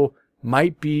people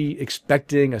might be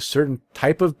expecting a certain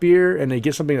type of beer and they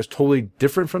get something that's totally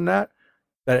different from that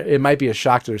it might be a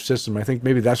shock to their system. I think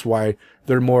maybe that's why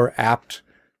they're more apt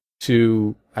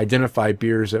to identify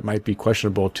beers that might be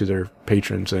questionable to their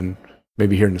patrons, and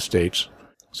maybe here in the States.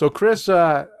 So, Chris,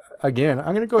 again,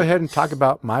 I'm going to go ahead and talk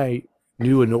about my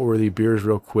new and noteworthy beers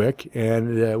real quick.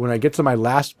 And when I get to my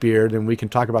last beer, then we can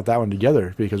talk about that one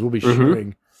together, because we'll be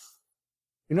sharing.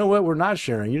 You know what? We're not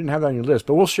sharing. You didn't have that on your list,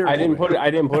 but we'll share it. I didn't put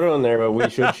it on there, but we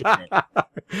should share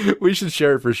it. We should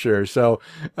share it for sure. So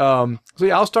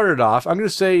yeah, I'll start it off. I'm going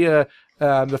to say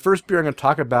the first beer I'm going to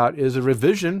talk about is a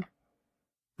Revision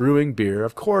Brewing beer.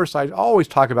 Of course, I always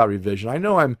talk about Revision. I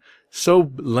know I'm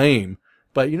so lame,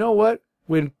 but you know what?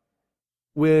 When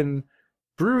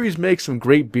breweries make some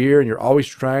great beer and you're always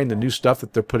trying the new stuff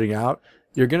that they're putting out,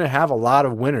 you're going to have a lot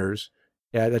of winners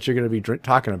that you're going to be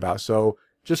talking about. So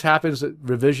just happens that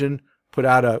Revision put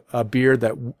out a beer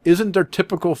that isn't their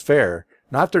typical fare,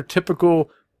 not their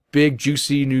typical big,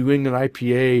 juicy New England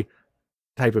IPA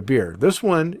type of beer. This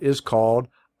one is called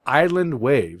Island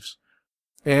Waves,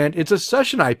 and it's a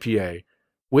session IPA,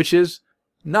 which is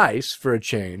nice for a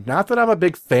chain. Not that I'm a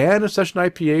big fan of session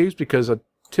IPAs, because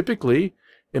typically,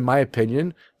 in my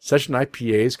opinion, session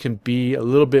IPAs can be a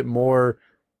little bit more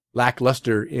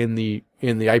lackluster in the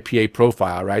IPA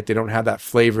profile, right? They don't have that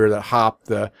flavor, that hop,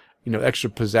 the extra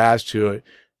pizzazz to it,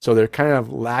 so they're kind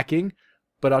of lacking.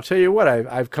 But I'll tell you what,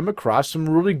 I've come across some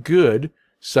really good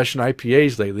session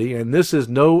IPAs lately, and this is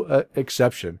no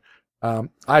exception.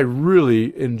 I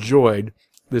really enjoyed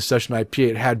this session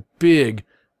IPA. It had big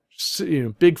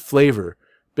flavor,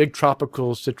 big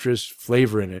tropical citrus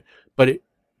flavor in it, but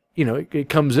it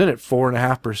comes in at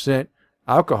 4.5%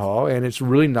 alcohol, and it's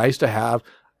really nice to have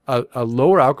a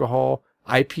lower alcohol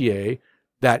IPA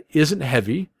that isn't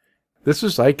heavy. This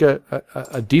is like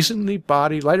a decently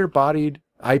lighter bodied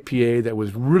IPA that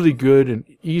was really good and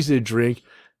easy to drink.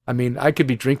 I mean, I could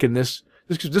be drinking this.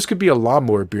 This could be a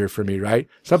lawnmower beer for me, right?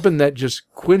 Something that just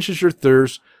quenches your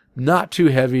thirst, not too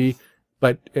heavy,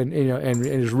 but and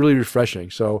is really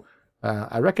refreshing. So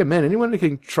I recommend anyone that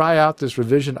can try out this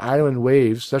Revision Island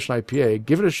Waves Session IPA,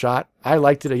 give it a shot. I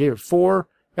liked it. I gave it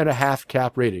 4.5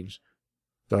 cap ratings.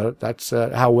 So that's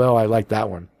how well I like that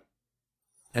one.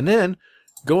 And then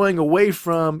going away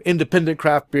from independent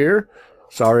craft beer,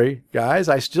 sorry guys,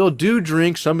 I still do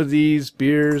drink some of these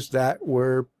beers that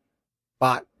were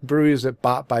breweries that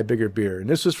bought by bigger beer. And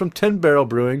this is from 10 Barrel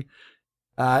Brewing.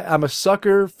 I'm a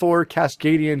sucker for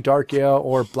Cascadian Dark Ale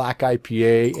or Black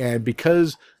IPA, and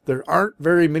because there aren't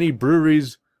very many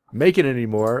breweries making it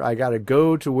anymore, I got to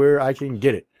go to where I can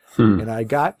get it. And I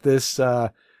got this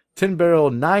 10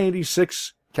 Barrel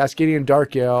 986 Cascadian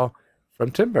Dark Ale from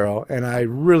 10 Barrel, and I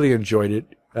really enjoyed it.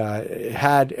 It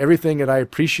had everything that I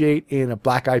appreciate in a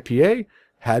black IPA,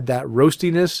 had that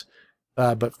roastiness,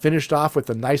 but finished off with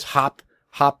a nice hop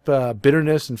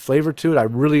bitterness and flavor to it. I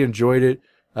really enjoyed it.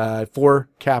 4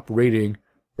 cap rating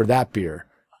for that beer.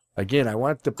 Again, I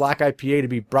want the black IPA to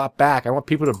be brought back. I want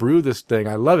people to brew this thing.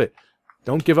 I love it.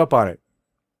 Don't give up on it.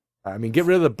 I mean, get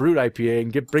rid of the brewed IPA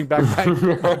and bring back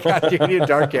Cascadian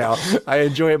Dark Ale. I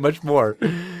enjoy it much more.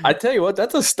 I tell you what,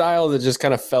 that's a style that just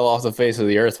kind of fell off the face of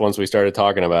the earth once we started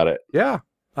talking about it. Yeah,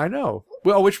 I know.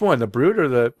 Well, which one, the brewed or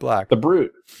the black? The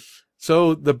brewed.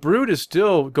 So the brewed is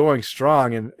still going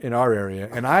strong in our area.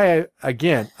 And I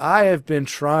have been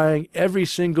trying every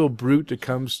single brute that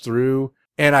comes through,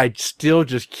 and I still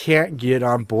just can't get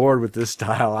on board with this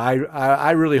style.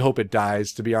 I really hope it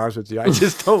dies, to be honest with you. I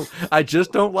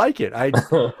just don't like it.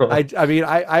 I mean,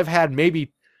 I've had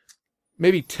maybe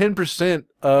maybe 10%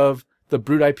 of the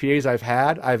brewed IPAs I've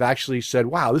had, I've actually said,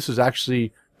 wow, this is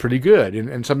actually pretty good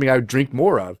and something I would drink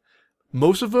more of.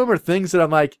 Most of them are things that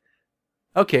I'm like,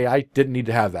 okay, I didn't need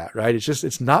to have that, right? It's just,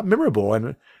 it's not memorable.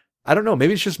 And I don't know,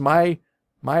 maybe it's just my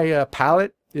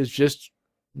palate is just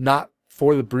not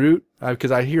for the brute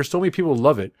because I hear so many people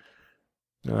love it.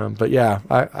 But yeah,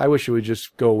 I wish it would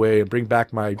just go away and bring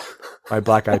back my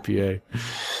black IPA.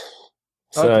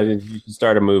 So you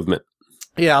start a movement.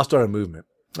 Yeah, I'll start a movement.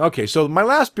 Okay, so my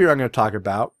last beer I'm going to talk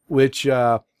about, which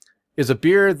is a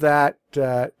beer that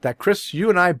Chris, you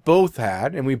and I both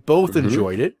had, and we both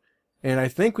enjoyed it, and I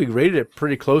think we rated it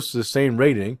pretty close to the same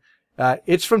rating.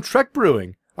 It's from Trek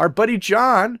Brewing. Our buddy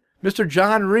John, Mr.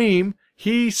 John Ream,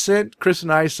 he sent Chris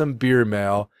and I some beer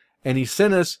mail, and he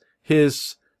sent us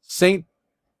his Saint.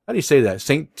 How do you say that?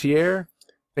 Saint Tier?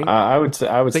 I would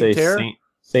say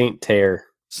Saint Terre.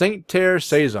 Saint Terre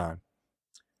Saison.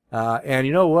 And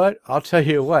you know what? I'll tell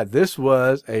you what. This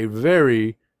was a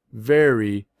very,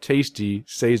 very tasty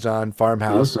Saison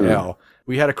Farmhouse Ale.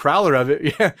 We had a crowler of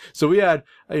it. Yeah. So we had,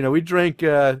 we drank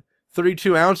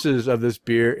 32 ounces of this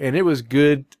beer, and it was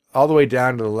good all the way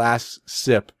down to the last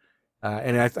sip.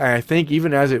 And I think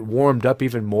even as it warmed up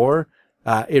even more,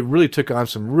 it really took on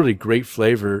some really great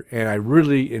flavor, and I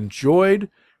really enjoyed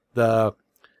that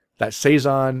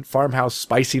Saison Farmhouse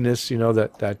spiciness.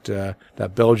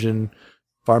 That Belgian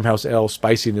Farmhouse Ale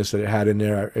spiciness that it had in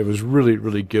there. It was really,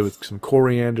 really good with some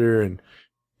coriander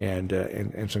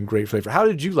and some great flavor. How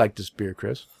did you like this beer,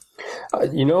 Chris?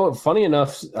 Funny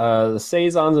enough, the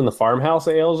Saisons and the Farmhouse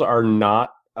Ales are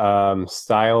not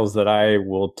styles that I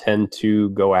will tend to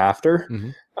go after.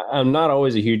 I'm not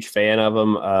always a huge fan of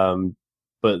them.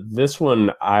 But this one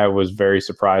I was very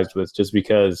surprised with just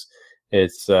because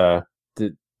it's the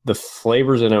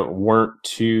flavors in it weren't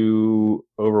too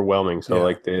overwhelming.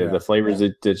 So the flavors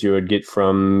that you would get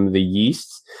from the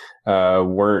yeast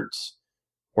weren't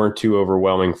too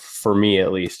overwhelming for me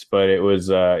at least. But it was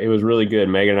really good.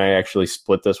 Megan and I actually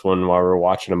split this one while we were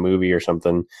watching a movie or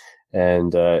something,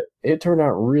 and it turned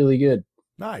out really good.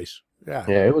 Nice. Yeah.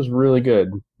 Yeah, it was really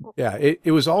good. Yeah,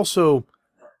 it was also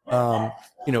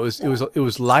it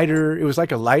was lighter. It was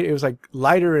like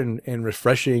lighter and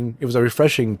refreshing. It was a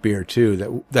refreshing beer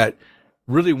too that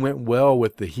really went well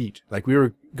with the heat. Like we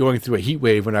were going through a heat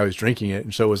wave when I was drinking it.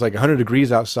 And so it was like 100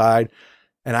 degrees outside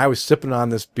and I was sipping on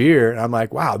this beer and I'm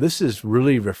like, wow, this is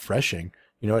really refreshing.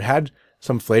 It had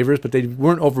some flavors, but they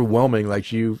weren't overwhelming.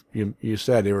 Like you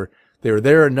said, they were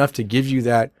there enough to give you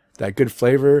that good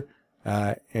flavor.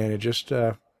 And it just,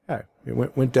 it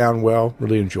went down well.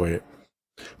 Really enjoyed it.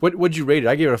 What'd you rate it?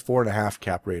 I gave it a 4.5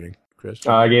 cap rating, Chris.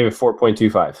 I gave it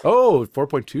 4.25. Oh,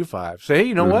 4.25. So, hey,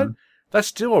 you know what? That's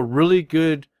still a really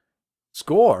good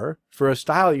score for a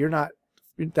style you're not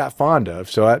that fond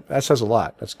of. So that says a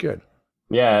lot. That's good.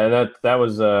 Yeah, that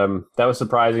was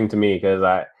surprising to me because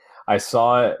I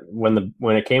saw it when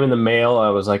it came in the mail. I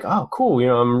was like, oh, cool.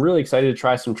 I'm really excited to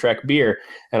try some Trek beer.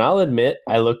 And I'll admit,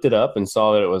 I looked it up and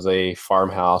saw that it was a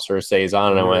Farmhouse or a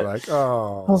Saison, and I went, like,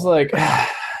 oh. I was like,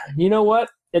 you know what?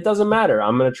 It doesn't matter.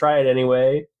 I'm going to try it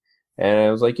anyway. And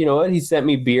I was like, you know what? He sent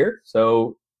me beer,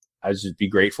 so I should be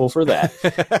grateful for that.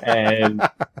 And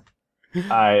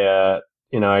I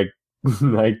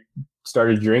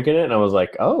started drinking it, and I was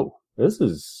like, oh, this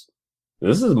is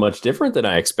much different than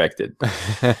I expected.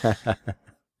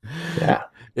 Yeah.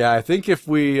 Yeah, I think if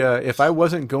I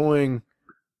wasn't leaving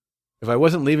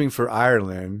for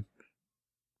Ireland,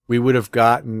 we would have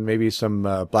gotten maybe some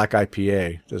black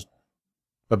IPA.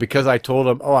 But because I told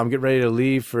him, oh, I'm getting ready to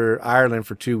leave for Ireland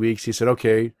for 2 weeks, he said,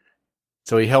 okay.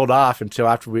 So he held off until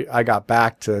after I got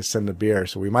back to send the beer.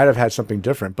 So we might have had something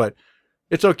different, but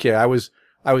it's okay. I was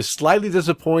slightly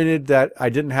disappointed that I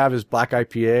didn't have his black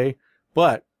IPA,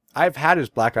 but I've had his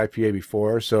black IPA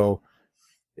before. So,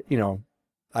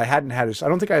 I hadn't had I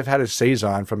don't think I've had his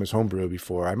Saison from his homebrew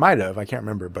before. I might have, I can't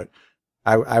remember, but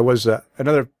I was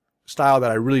another style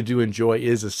that I really do enjoy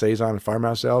is a Saison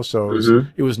Farmhouse Ale. So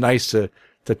it was nice to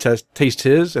taste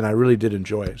his, and I really did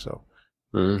enjoy it. So,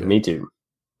 me too.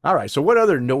 All right. So, what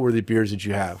other noteworthy beers did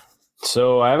you have?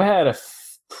 So, I've had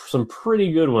some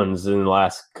pretty good ones in the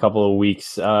last couple of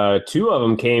weeks. 2 of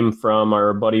them came from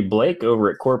our buddy Blake over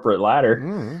at Corporate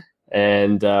Ladder,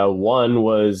 and one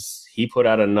was he put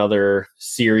out another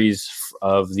series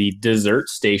of the Dessert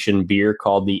Station beer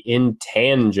called the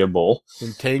Intangible.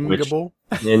 Intangible,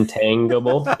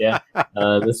 yeah.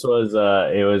 This was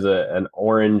an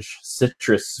orange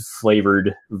citrus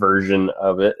flavored version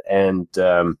of it, and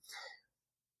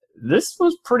this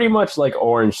was pretty much like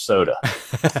orange soda.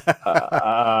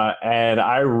 And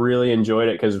I really enjoyed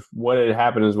it because what had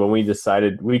happened is when we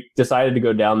decided to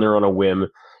go down there on a whim,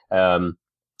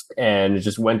 And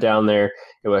just went down there.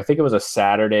 I think it was a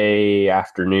Saturday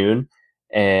afternoon,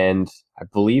 and I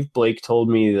believe Blake told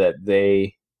me that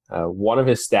one of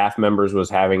his staff members was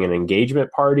having an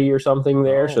engagement party or something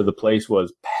there, so the place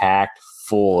was packed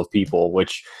full of people,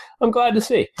 which I'm glad to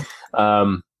see.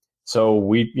 So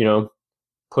we,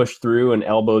 pushed through and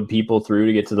elbowed people through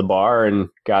to get to the bar and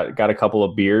got a couple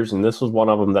of beers, and this was one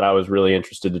of them that I was really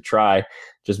interested to try,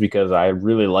 just because I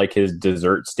really like his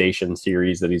Dessert Station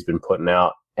series that he's been putting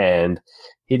out, and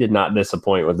he did not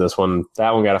disappoint with this one.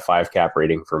 That one got a 5 cap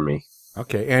rating from me.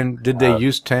 Okay, and did they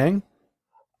use Tang?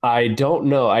 I don't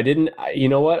know. I didn't. You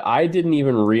know what? I didn't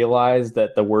even realize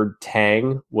that the word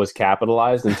Tang was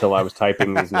capitalized until I was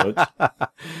typing these notes.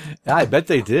 I bet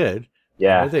they did.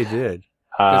 Yeah, I bet they did.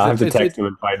 I'll have to text him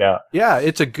and find out. Yeah,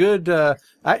 it's a good.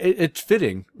 It's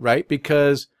fitting, right?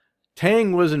 Because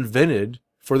Tang was invented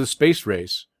for the space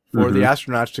race, for the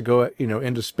astronauts to go,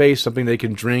 into space, something they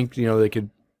can drink. They could,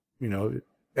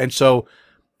 and so,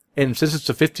 and since it's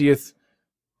the 50th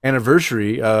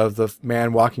anniversary of the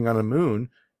man walking on the moon,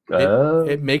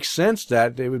 it makes sense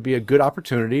that it would be a good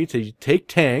opportunity to take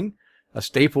Tang, a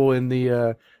staple in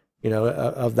the,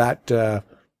 of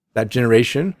that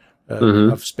generation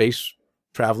of space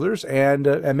travelers, and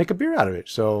make a beer out of it.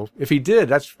 So if he did,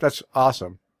 that's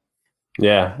awesome.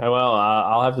 Yeah, well,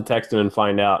 I'll have to text him and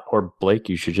find out. Or Blake,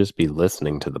 you should just be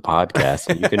listening to the podcast,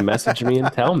 and you can message me and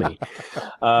tell me.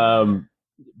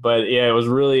 But yeah, it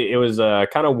was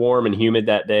kind of warm and humid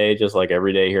that day, just like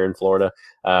every day here in Florida.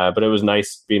 But it was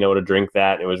nice being able to drink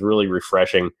that. It was really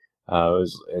refreshing. It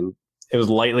was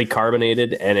lightly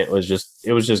carbonated, and it was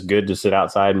just good to sit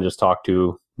outside and just talk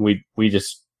to. We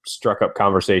just struck up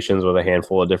conversations with a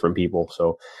handful of different people.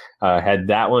 So had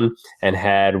that one, and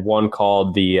had one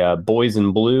called the Boys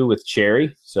in Blue with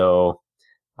cherry. So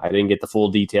I didn't get the full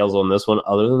details on this one,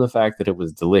 other than the fact that it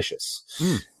was delicious.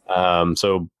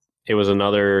 So it was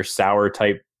another sour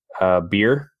type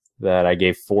beer that I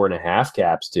gave 4.5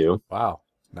 caps to. Wow,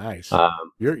 nice.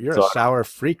 You're a sour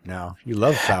freak now. You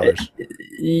love sours.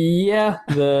 Yeah,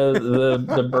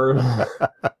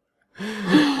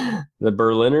 the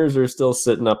Berliners are still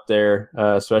sitting up there,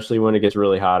 especially when it gets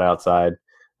really hot outside.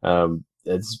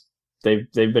 They've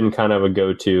been kind of a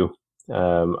go-to,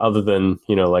 other than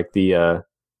like the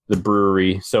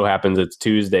brewery. So happens it's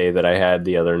Tuesday that I had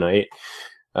the other night.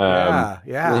 Yeah.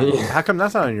 How come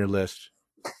that's not on your list?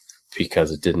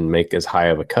 Because it didn't make as high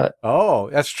of a cut. Oh,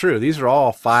 that's true. These are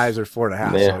all 5s or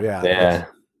 4.5. Yeah, so yeah.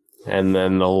 And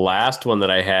then the last one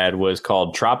that I had was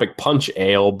called Tropic Punch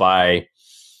Ale by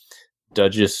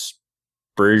Duchess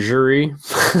Brewery.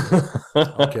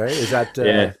 Okay, is that?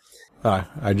 Yeah.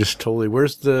 I just totally.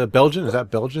 Where's the Belgian? Is that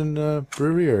Belgian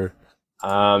brewery or?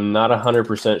 I'm not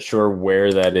 100% sure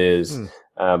where that is,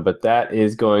 but that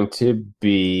is going to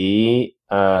be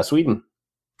Sweden.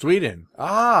 Sweden.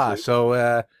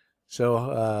 So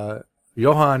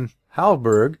Johan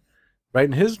Hallberg, right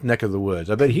in his neck of the woods.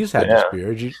 I bet he's had this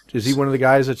beer. Is he one of the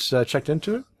guys that's checked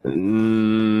into it?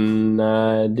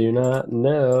 I do not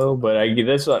know, but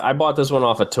I bought this one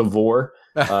off of Tavor,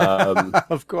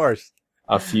 of course,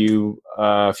 a few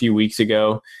weeks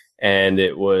ago, and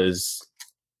it was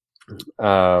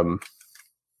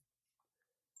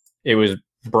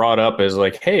brought up as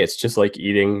like, hey, it's just like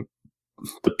eating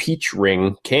the peach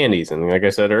ring candies, and like I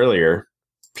said earlier,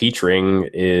 peaches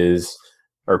is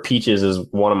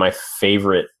one of my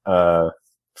favorite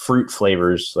fruit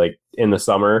flavors. Like in the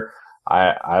summer,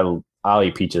 I'll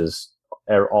eat peaches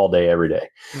all day, every day.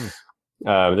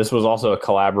 This was also a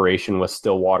collaboration with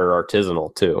Stillwater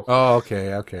Artisanal too. Oh,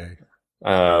 okay.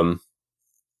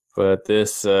 But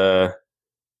this, it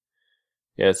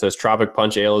says Tropic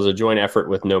Punch Ale is a joint effort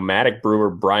with nomadic brewer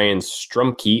Brian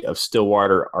Strumke of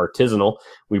Stillwater Artisanal.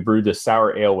 We brewed this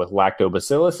sour ale with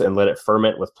lactobacillus and let it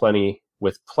ferment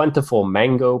with plentiful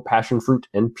mango, passion fruit,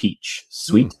 and peach,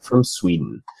 sweet from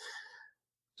Sweden.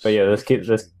 But yeah,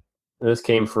 this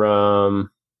came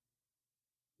from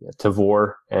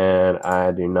Tavor, and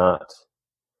I do not.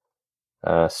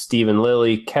 Stephen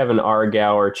Lilly, Kevin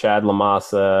Argauer, Chad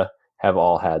Lamassa have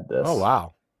all had this. Oh,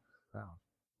 wow.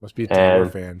 Must be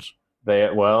Tavor fans.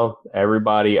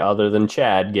 Everybody other than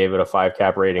Chad gave it a 5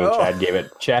 cap rating. Oh. Chad gave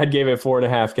it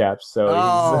 4.5 caps. So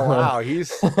wow,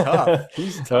 he's tough.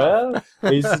 He's tough.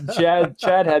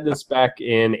 Chad had this back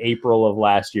in April of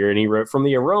last year, and he wrote, from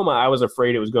the aroma, I was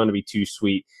afraid it was going to be too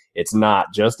sweet. It's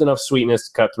not. Just enough sweetness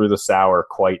to cut through the sour,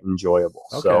 quite enjoyable.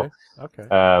 Okay.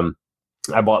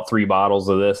 I bought 3 bottles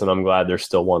of this, and I'm glad there's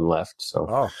still one left. So.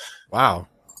 Oh, wow.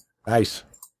 Nice.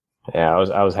 Yeah,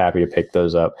 I was happy to pick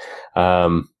those up.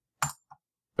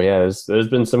 But yeah, there's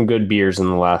been some good beers in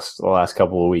the last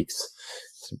couple of weeks.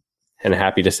 And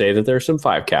happy to say that there's some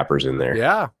 5-cappers in there.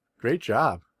 Yeah, great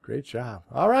job. Great job.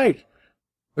 All right.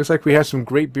 Looks like we have some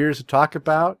great beers to talk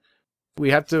about.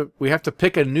 We have to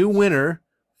pick a new winner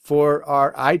for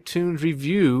our iTunes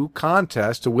review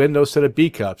contest to win those set of B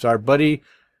cups. Our buddy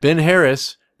Ben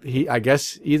Harris, I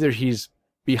guess either he's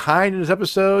behind in his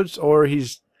episodes or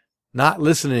he's not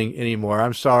listening anymore.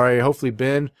 I'm sorry. Hopefully,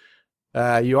 Ben,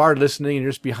 you are listening and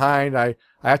you're just behind. I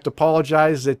have to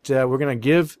apologize that we're going to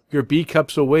give your B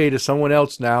cups away to someone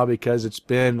else now because it's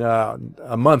been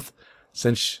a month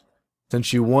since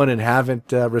you won and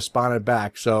haven't responded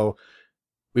back. So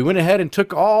we went ahead and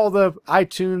took all the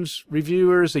iTunes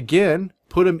reviewers again,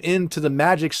 put them into the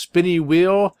magic spinny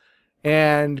wheel.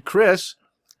 And Chris,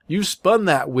 you spun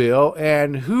that wheel.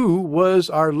 And who was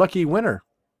our lucky winner?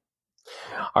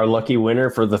 Our lucky winner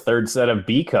for the third set of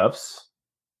B cups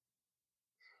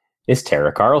is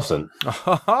Tara Carlson.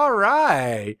 All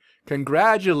right.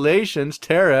 Congratulations,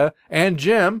 Tara and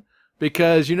Jim,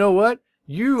 because you know what?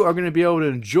 You are going to be able to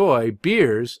enjoy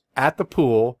beers at the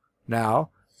pool now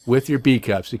with your B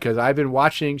cups, because I've been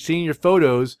seeing your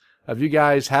photos of you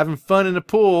guys having fun in the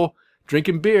pool,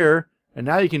 drinking beer, and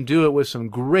now you can do it with some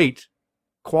great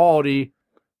quality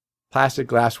plastic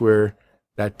glassware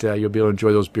that you'll be able to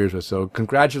enjoy those beers with. So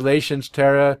congratulations,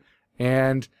 Tara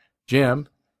and Jim.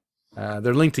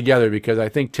 They're linked together because I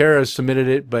think Tara submitted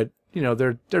it, but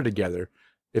they're together.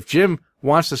 If Jim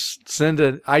wants to send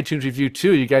an iTunes review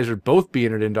too, you guys are both being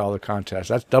entered into all the contests.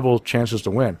 That's double chances to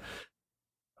win.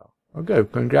 Oh,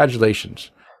 good.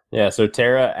 Congratulations. Yeah, so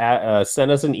Tara, send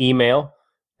us an email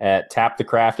at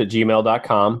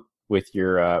tapthecraft@gmail.com with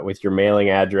your mailing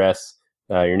address,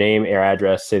 your name, your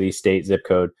address, city, state, zip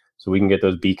code, so we can get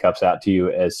those B cups out to you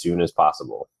as soon as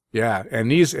possible. Yeah, and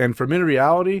for Minute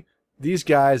Reality, these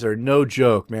guys are no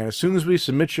joke, man. As soon as we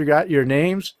submit your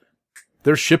names,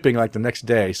 they're shipping like the next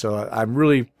day. So I'm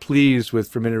really pleased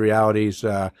with Minute Reality's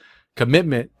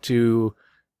commitment to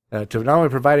not only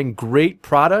providing great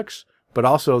products, but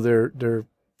also their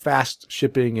fast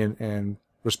shipping and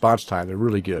response time. They're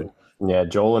really good. Yeah,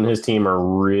 Joel and his team are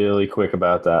really quick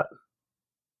about that.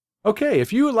 Okay,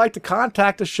 if you would like to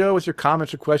contact the show with your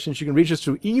comments or questions, you can reach us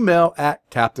through email at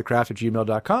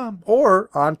tapthecraft@gmail.com or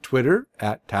on Twitter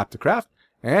at tapthecraft.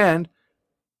 And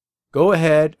go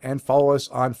ahead and follow us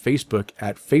on Facebook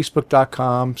at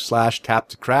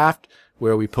facebook.com/tapthecraft,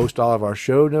 where we post all of our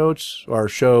show notes, our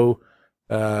show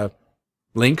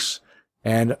links.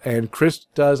 And Chris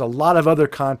does a lot of other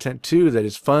content too that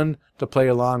is fun to play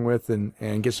along with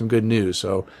and get some good news.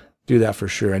 So do that for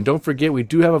sure. And don't forget, we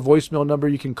do have a voicemail number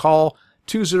you can call,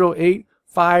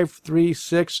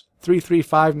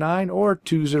 208-536-3359 or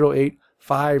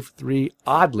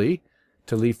 208-53-ODDLY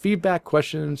to leave feedback,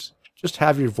 questions, just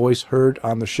have your voice heard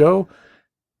on the show.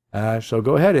 So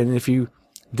go ahead. And if you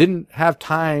didn't have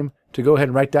time to go ahead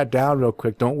and write that down real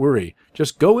quick, don't worry.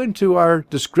 Just go into our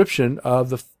description of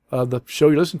the show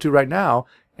you're listening to right now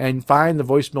and find the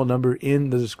voicemail number in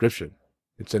the description.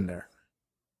 It's in there.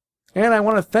 And I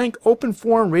want to thank Open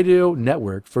Forum Radio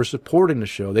Network for supporting the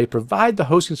show. They provide the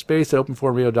hosting space at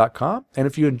openforumradio.com. And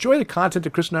if you enjoy the content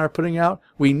that Chris and I are putting out,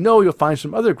 we know you'll find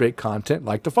some other great content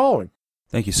like the following.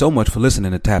 Thank you so much for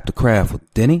listening to Tap the Craft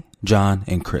with Denny, John,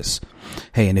 and Chris.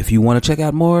 Hey, and if you want to check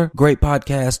out more great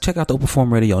podcasts, check out the Open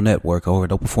Forum Radio Network over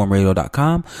at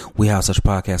openforumradio.com. We have such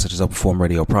podcasts such as Open Forum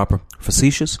Radio Proper,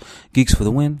 Facetious, Geeks for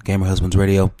the Win, Gamer Husbands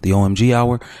Radio, The OMG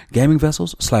Hour, Gaming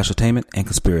Vessels, Slashtainment, and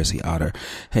Conspiracy Otter.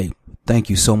 Hey, thank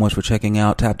you so much for checking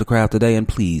out Tap the Craft today, and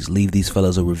please leave these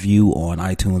fellas a review on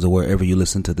iTunes or wherever you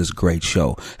listen to this great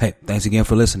show. Hey, thanks again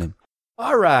for listening.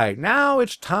 All right, now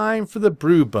it's time for the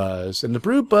Brew Buzz. And the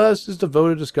Brew Buzz is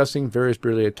devoted to discussing various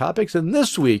beer-related topics. And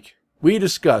this week, we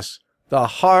discuss the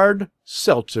hard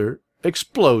seltzer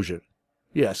explosion.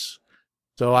 Yes.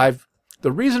 So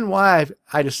the reason why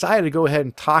I decided to go ahead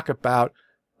and talk about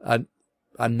a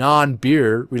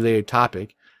non-beer related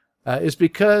topic is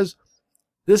because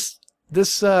this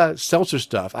seltzer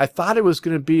stuff, I thought it was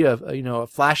going to be a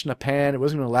flash in the pan. It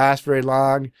wasn't going to last very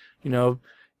long.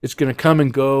 It's going to come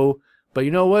and go. But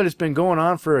you know what? It's been going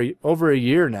on for over a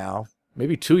year now,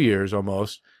 maybe 2 years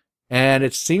almost, and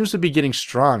it seems to be getting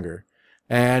stronger.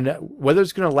 And whether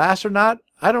it's going to last or not,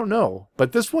 I don't know.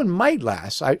 But this one might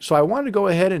last. So I wanted to go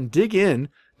ahead and dig in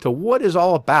to what is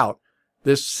all about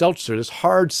this seltzer, this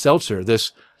hard seltzer,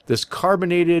 this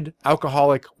carbonated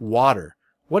alcoholic water.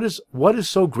 What is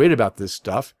so great about this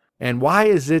stuff, and why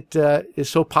is it is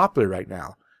so popular right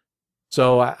now?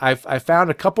 So I found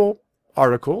a couple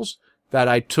articles that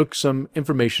I took some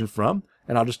information from,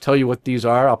 and I'll just tell you what these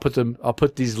are. I'll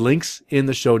put these links in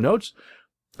the show notes.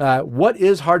 What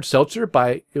is hard seltzer?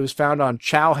 It was found on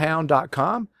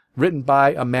chowhound.com. written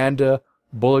by Amanda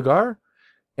Boligar.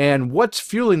 And what's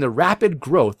fueling the rapid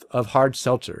growth of hard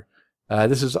seltzer?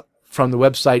 This is from the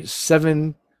website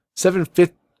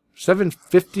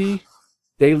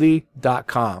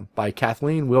 750daily.com by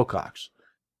Kathleen Wilcox.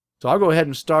 So I'll go ahead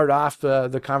and start off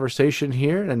the conversation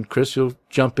here, and Chris, you'll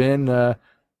jump in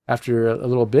after a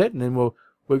little bit, and then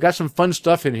we've got some fun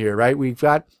stuff in here, right? We've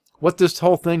got what this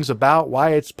whole thing's about,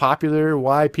 why it's popular,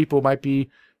 why people might be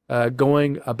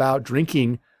going about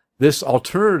drinking this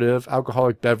alternative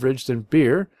alcoholic beverage than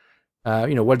beer,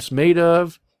 what it's made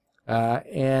of,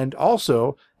 and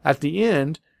also at the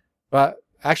end,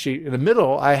 actually in the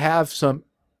middle, I have some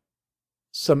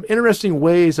interesting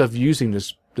ways of using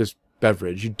this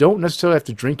beverage. You don't necessarily have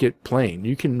to drink it plain.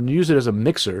 You can use it as a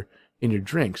mixer in your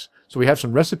drinks. So we have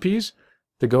some recipes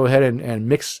to go ahead and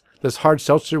mix this hard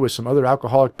seltzer with some other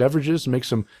alcoholic beverages to make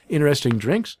some interesting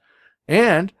drinks.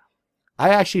 And I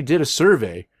actually did a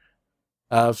survey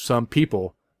of some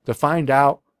people to find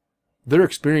out their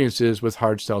experiences with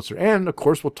hard seltzer. And of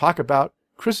course, we'll talk about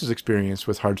Chris's experience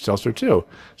with hard seltzer too.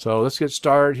 So let's get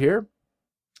started here.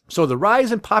 So the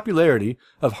rise in popularity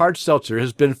of hard seltzer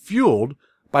has been fueled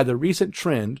by the recent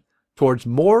trend towards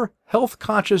more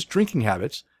health-conscious drinking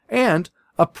habits and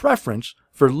a preference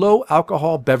for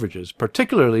low-alcohol beverages,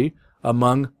 particularly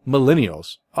among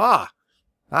millennials.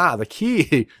 The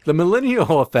key, the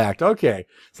millennial effect. Okay,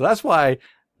 so that's why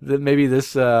maybe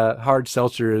this hard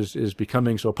seltzer is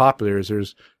becoming so popular, is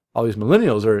there's all these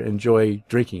millennials enjoy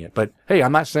drinking it. But hey,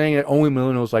 I'm not saying that only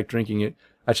millennials like drinking it.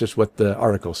 That's just what the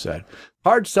article said.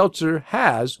 Hard seltzer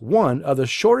has one of the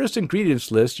shortest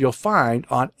ingredients lists you'll find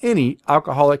on any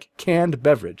alcoholic canned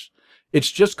beverage.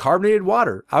 It's just carbonated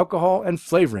water, alcohol, and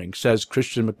flavoring, says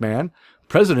Christian McMahon,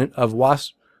 president of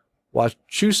Wachusett,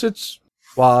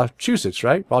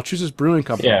 right? Wachusett Brewing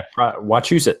Company. Yeah,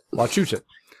 Wachusett.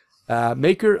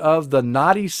 Maker of the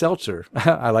Naughty Seltzer.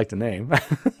 I like the name.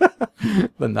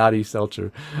 The Naughty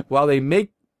Seltzer. While they may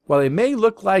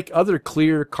look like other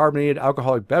clear carbonated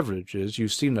alcoholic beverages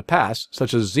you've seen in the past,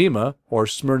 such as Zima or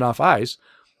Smirnoff Ice,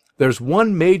 there's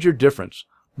one major difference.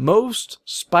 Most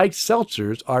spiked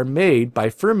seltzers are made by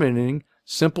fermenting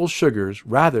simple sugars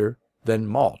rather than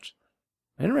malt.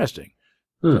 Interesting.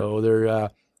 So they're,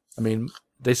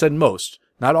 they said most,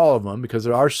 not all of them, because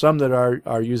there are some that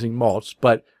are using malts,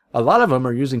 but a lot of them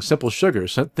are using simple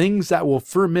sugars, things that will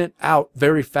ferment out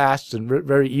very fast and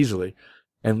very easily,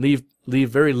 and leave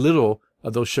very little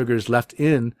of those sugars left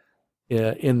in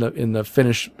the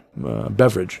finished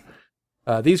beverage.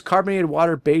 These carbonated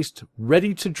water-based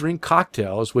ready-to-drink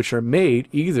cocktails, which are made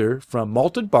either from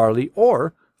malted barley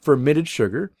or fermented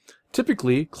sugar,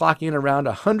 typically clock in around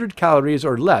 100 calories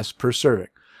or less per serving,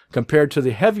 compared to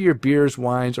the heavier beers,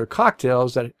 wines, or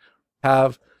cocktails that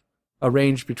have a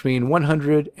range between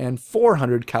 100 and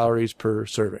 400 calories per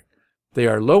serving. They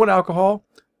are low in alcohol,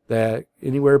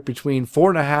 anywhere between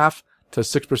 4.5% to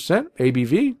 6%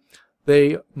 ABV.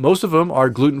 Most of them are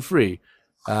gluten-free.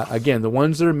 Again, the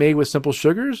ones that are made with simple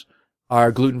sugars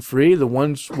are gluten-free. The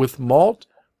ones with malt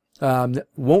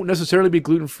won't necessarily be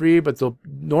gluten-free, but they'll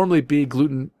normally be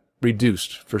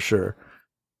gluten-reduced for sure.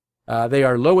 They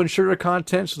are low in sugar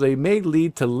content, so they may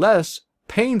lead to less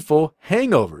painful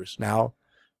hangovers. Now,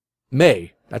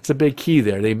 that's a big key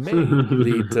there. They may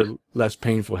lead to less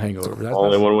painful hangovers. That's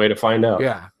only one way to find out.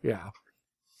 Yeah.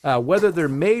 Whether they're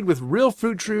made with real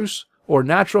fruit juice or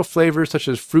natural flavors such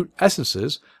as fruit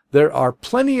essences, there are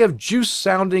plenty of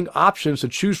juice-sounding options to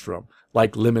choose from,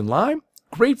 like lemon lime,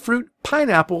 grapefruit,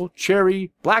 pineapple,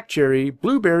 cherry, black cherry,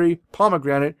 blueberry,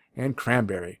 pomegranate, and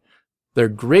cranberry. They're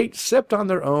great sipped on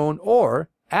their own or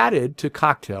added to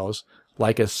cocktails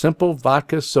like a simple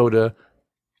vodka soda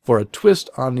for a twist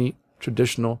on the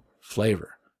traditional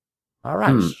flavor. All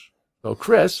right. So,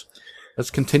 Chris, let's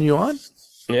continue on.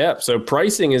 Yeah, so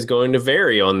pricing is going to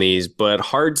vary on these, but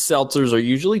hard seltzers are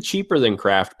usually cheaper than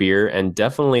craft beer and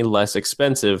definitely less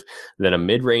expensive than a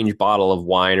mid-range bottle of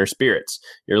wine or spirits.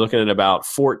 You're looking at about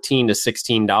 $14 to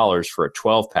 $16 for a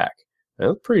 12-pack.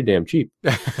 That's pretty damn cheap.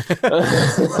 I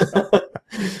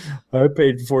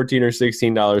paid $14 or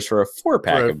 $16 for a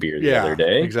 4-pack of beer the other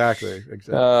day. Exactly.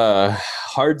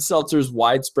 Hard seltzer's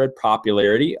widespread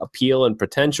popularity, appeal, and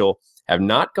potential have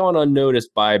not gone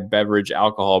unnoticed by beverage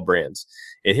alcohol brands.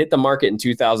 It hit the market in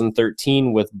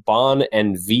 2013 with Bon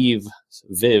and Viv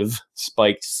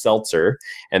spiked seltzer,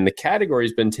 and the category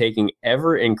has been taking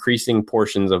ever-increasing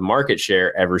portions of market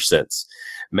share ever since.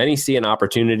 Many see an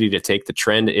opportunity to take the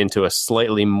trend into a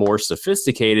slightly more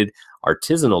sophisticated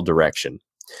artisanal direction.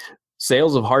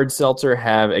 Sales of hard seltzer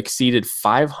have exceeded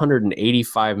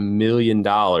 $585 million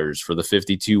for the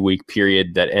 52-week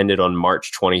period that ended on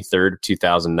March 23rd,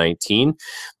 2019.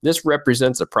 This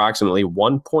represents approximately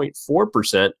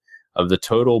 1.4% of the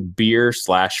total beer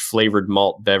 / flavored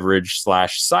malt beverage /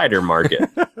 cider market.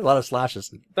 A lot of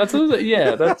slashes. That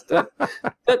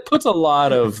puts a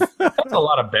lot of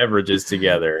beverages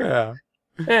together. Yeah.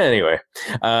 Anyway,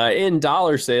 in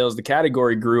dollar sales, the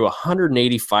category grew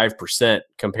 185%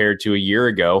 compared to a year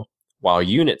ago, while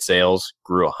unit sales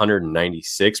grew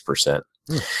 196%.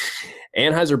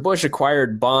 Anheuser-Busch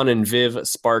acquired Bon and Viv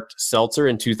Sparked Seltzer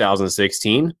in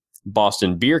 2016.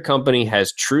 Boston Beer Company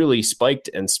has Truly Spiked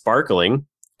and Sparkling.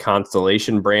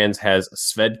 Constellation Brands has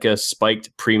Svedka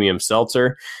Spiked Premium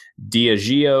Seltzer.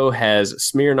 Diageo has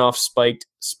Smirnoff Spiked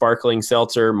Sparkling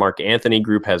Seltzer. Mark Anthony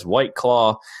Group has White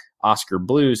Claw. Oscar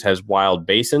Blues has Wild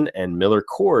Basin, and Miller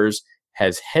Coors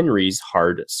has Henry's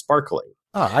Hard Sparkling.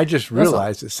 Oh, I just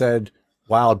realized it said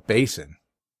Wild Basin.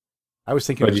 I was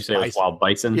thinking. What did you say? It was Wild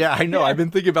Bison? Yeah, I know. Yeah. I've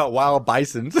been thinking about Wild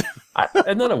Bisons.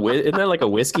 Isn't that like a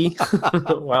whiskey?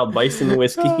 Wild Bison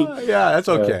whiskey? Yeah, that's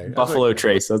okay. Buffalo okay.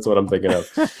 Trace. That's what I'm thinking of.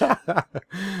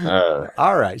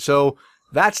 All right, so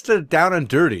that's the down and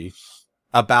dirty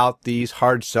about these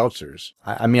hard seltzers.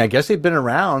 I mean, I guess they've been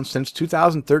around since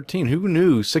 2013. Who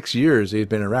knew 6 years they've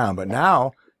been around? But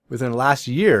now, within the last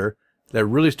year, they're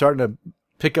really starting to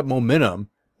pick up momentum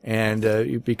and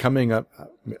becoming a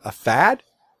fad.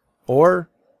 Or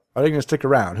are they going to stick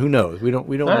around? Who knows? We don't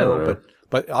know.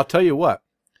 But I'll tell you what,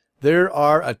 there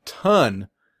are a ton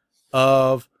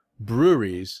of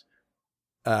breweries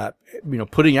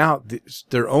putting out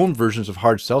their own versions of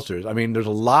hard seltzers. I mean, there's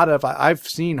a lot of, I've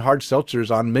seen hard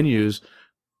seltzers on menus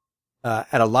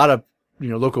at a lot of,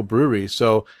 local breweries.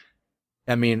 So,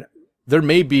 I mean, there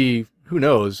may be, who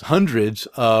knows, hundreds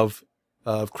of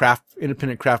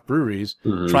independent craft breweries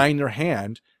trying their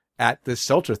hand at this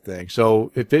seltzer thing.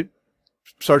 So if it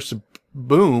starts to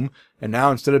boom, and now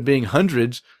instead of being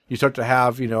hundreds, you start to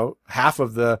have, half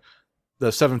of the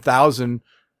 7,000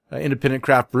 independent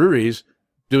craft breweries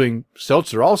doing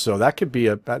seltzer also, that could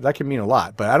mean a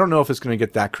lot. But I don't know if it's going to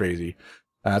get that crazy.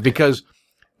 Because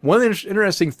one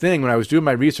interesting thing when I was doing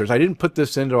my research, I didn't put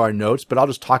this into our notes, but I'll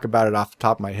just talk about it off the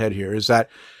top of my head here, is that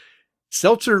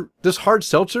this hard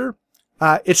seltzer,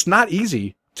 it's not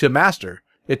easy to master.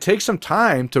 It takes some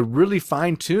time to really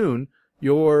fine tune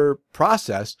your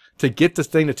process to get this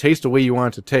thing to taste the way you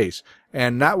want it to taste.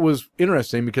 And that was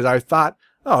interesting because I thought,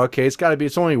 oh, okay,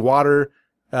 it's only water,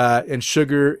 and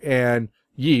sugar and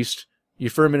yeast. You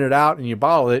ferment it out and you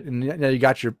bottle it, and now you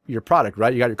got your product,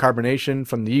 right? You got your carbonation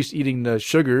from the yeast eating the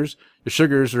sugars. The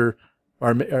sugars are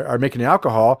making the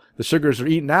alcohol. The sugars are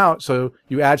eaten out, so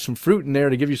you add some fruit in there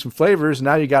to give you some flavors. And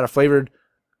now you got a flavored,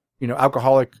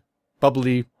 alcoholic,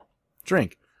 bubbly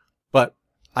drink. But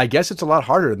I guess it's a lot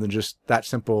harder than just that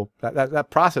simple. That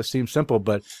process seems simple,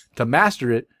 but to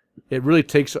master it, it really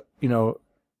takes a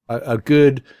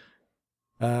good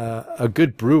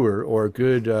brewer or a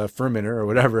good fermenter or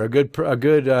whatever, a good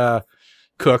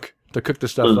cook to cook the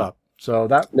stuff up. So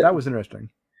that was interesting.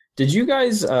 Did you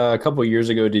guys a couple of years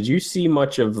ago? Did you see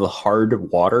much of the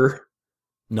hard water?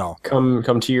 No. Come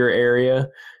to your area,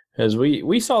 as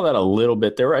we saw that a little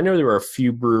bit. I know there were a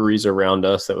few breweries around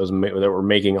us that were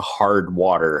making hard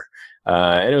water,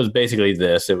 and it was basically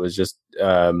this. It was just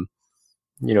kind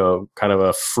of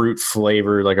a fruit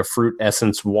flavor, like a fruit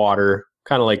essence water.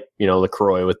 Kind of like,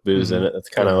 LaCroix with booze in it. That's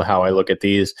kind of how I look at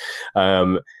these.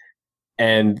 And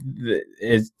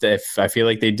I feel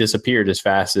like they disappeared as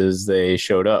fast as they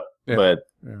showed up. Yeah. But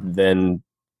then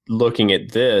looking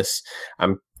at this,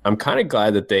 I'm kind of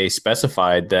glad that they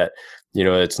specified that,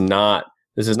 this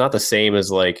is not the same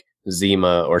as like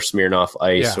Zima or Smirnoff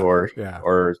Ice or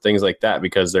things like that,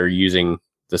 because they're using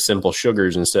the simple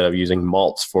sugars instead of using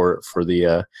malts for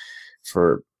the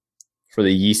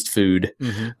yeast food.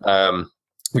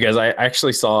 Because I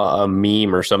actually saw a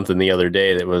meme or something the other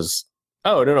day that was,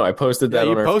 I posted that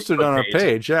on our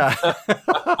page. Yeah.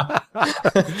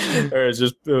 Or it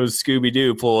was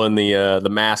Scooby-Doo pulling the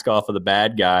mask off of the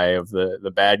bad guy.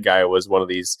 The bad guy was one of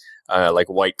these like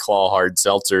White Claw hard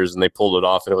seltzers, and they pulled it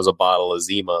off, and it was a bottle of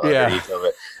Zima underneath of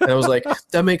it. And I was like,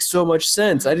 that makes so much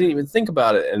sense. I didn't even think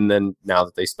about it. And then now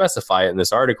that they specify it in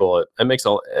this article, it makes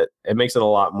it a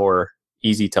lot more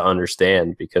easy to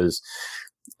understand, because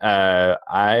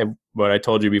what I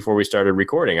told you before we started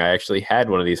recording, I actually had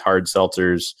one of these hard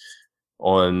seltzers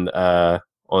on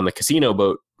the casino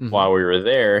boat while we were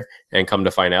there, and come to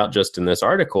find out, just in this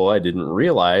article, I didn't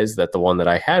realize that the one that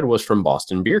I had was from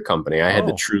Boston Beer Company. I had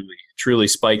the truly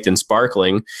spiked and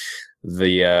sparkling,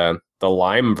 the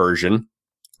lime version,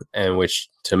 and which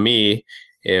to me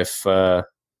if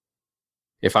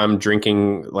I'm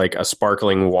drinking like a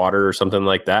sparkling water or something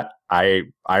like that, I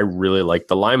really like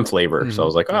the lime flavor. So I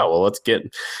was like, oh, well, let's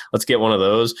get one of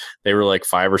those. They were like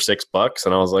 $5 or $6,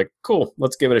 and I was like, cool,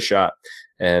 let's give it a shot.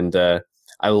 And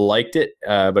I liked it,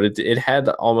 but it had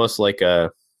almost like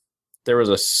there was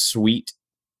a sweet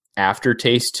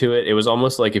aftertaste to it. It was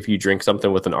almost like if you drink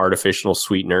something with an artificial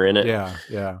sweetener in it.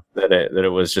 Yeah. That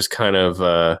it was just kind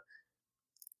of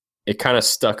it kind of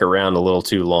stuck around a little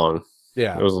too long.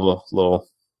 Yeah. It was a little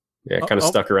kind of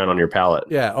stuck around on your palate.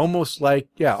 Yeah, almost like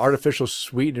artificial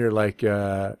sweetener, like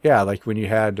like when you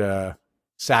had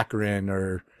saccharin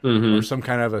or some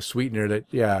kind of a sweetener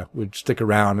that would stick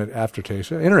around at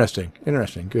aftertaste. Interesting,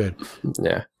 good.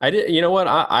 Yeah, I did. You know what?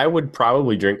 I would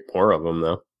probably drink more of them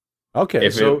though. Okay,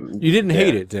 so you didn't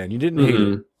hate it then. You didn't hate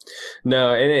it.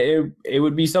 No, and it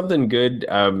would be something good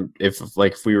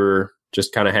if we were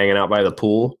just kind of hanging out by the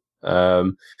pool.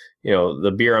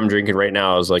 The beer I'm drinking right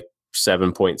now is like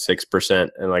 7.6%,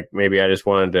 and like maybe I just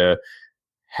wanted to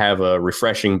have a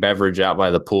refreshing beverage out by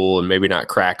the pool and maybe not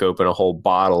crack open a whole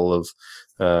bottle of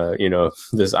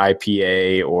this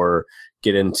IPA, or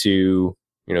get into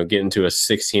a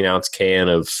 16 ounce can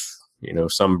of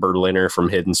some Berliner from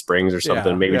Hidden Springs or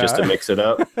something, just to mix it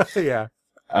up. Yeah.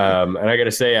 And I got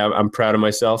to say, I'm proud of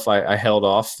myself. I held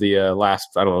off the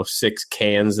last, 6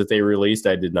 cans that they released.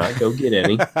 I did not go get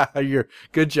any. You're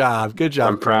good job.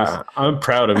 I'm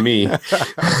proud of me.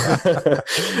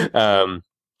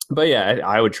 But yeah,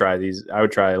 I would try these. I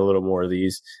would try a little more of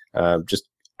these. I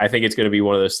think it's going to be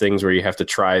one of those things where you have to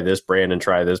try this brand and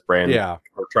try this brand,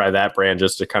 or try that brand,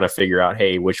 just to kind of figure out,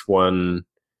 hey, which one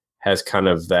has kind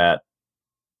of that,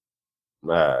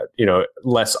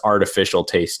 less artificial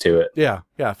taste to it. Yeah.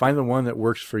 Find the one that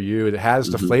works for you, that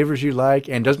has the flavors you like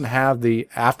and doesn't have the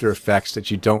after effects that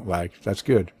you don't like. That's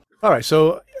good. All right.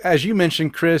 So as you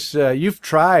mentioned, Chris, you've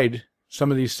tried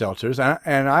some of these seltzers,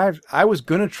 and I was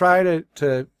going to try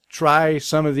to try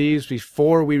some of these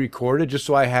before we recorded, just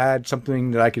so I had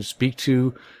something that I could speak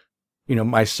to,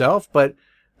 myself. But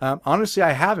honestly,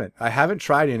 I haven't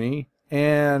tried any,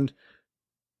 and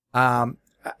I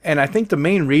think the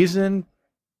main reason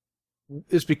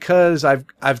is because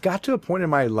I've got to a point in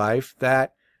my life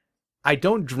that I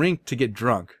don't drink to get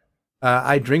drunk.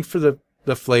 I drink for the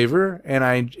flavor, and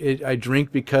I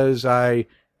drink because I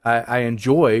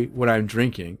enjoy what I'm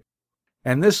drinking.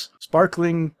 And this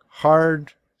sparkling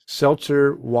hard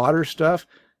seltzer water stuff,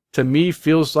 to me,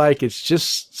 feels like it's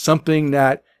just something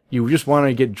that you just want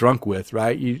to get drunk with,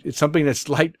 right? It's something that's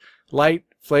light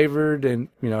flavored and,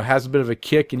 has a bit of a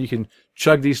kick, and you can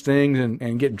chug these things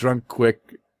and get drunk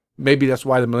quick. Maybe that's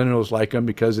why the millennials like them,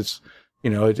 because it's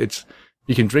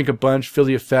you can drink a bunch, feel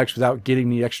the effects without getting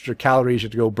the extra calories you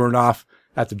have to go burn off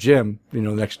at the gym, the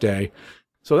next day.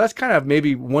 So that's kind of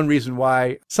maybe one reason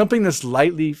why something that's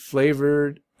lightly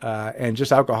flavored and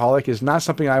just alcoholic is not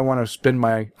something I want to spend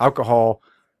my alcohol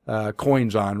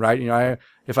coins on, right?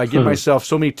 If I give myself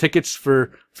so many tickets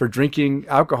for drinking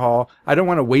alcohol, I don't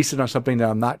want to waste it on something that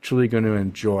I'm not truly going to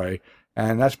enjoy.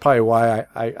 And that's probably why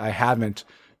I haven't,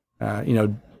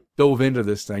 dove into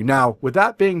this thing. Now, with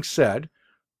that being said,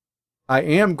 I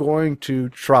am going to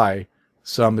try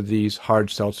some of these hard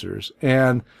seltzers.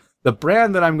 And the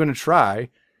brand that I'm going to try,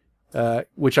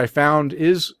 which I found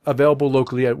is available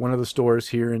locally at one of the stores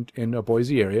here in the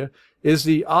Boise area, is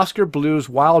the Oskar Blues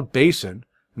Wild Basin.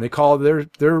 And they call their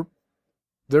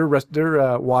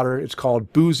water, it's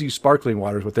called boozy sparkling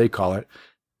water is what they call it.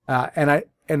 And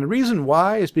the reason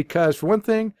why is because, for one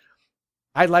thing,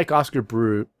 I like Oskar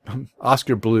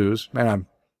Blues. Man,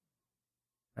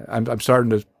 I'm starting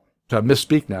to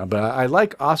misspeak now, but I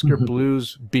like Oskar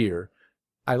Blues beer.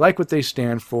 I like what they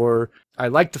stand for. I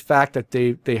like the fact that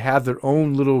they have their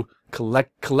own little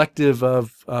collective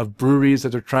of breweries that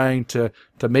they're trying to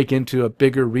make into a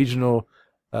bigger regional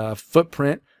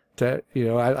footprint.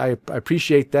 I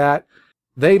appreciate that.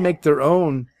 They make their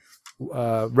own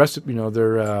recipe,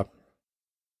 their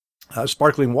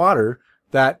sparkling water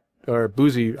or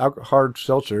boozy hard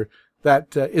seltzer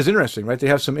that is interesting, right? They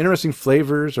have some interesting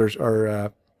flavors,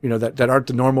 or that aren't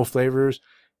the normal flavors,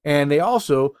 and they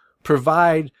also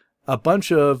provide a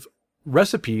bunch of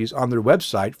recipes on their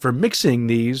website for mixing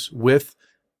these with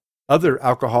other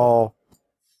alcohol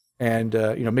and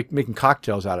making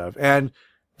cocktails out of. And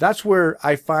that's where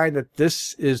I find that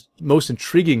this is most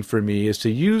intriguing for me, is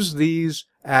to use these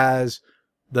as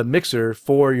the mixer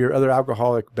for your other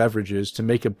alcoholic beverages to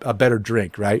make a better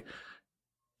drink, right?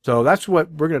 So that's what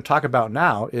we're going to talk about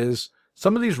now, is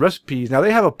some of these recipes. Now,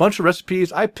 they have a bunch of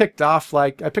recipes. I picked out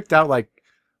like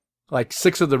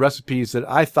 6 of the recipes that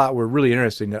I thought were really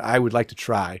interesting that I would like to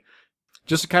try.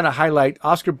 just to kind of highlight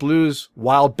Oscar Blues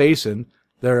Wild Basin,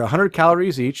 they're 100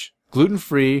 calories each,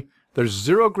 gluten-free. There's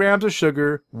 0 grams of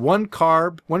sugar, 1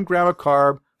 gram of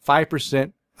carb,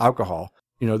 5% alcohol.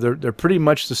 They're pretty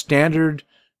much the standard,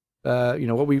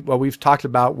 what we've talked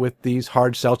about with these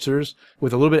hard seltzers.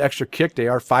 With a little bit extra kick, they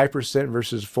are 5%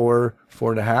 versus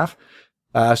 4.5.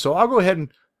 So I'll go ahead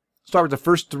and start with the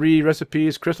first 3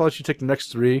 recipes. Chris, I'll let you take the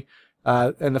next 3.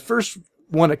 And the first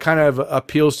one that kind of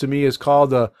appeals to me is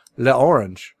called the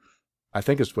L'Orange. I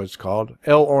think it's what it's called.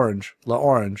 L'Orange.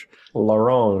 L'Orange.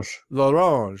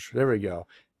 There we go.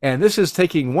 And this is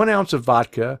taking 1 ounce of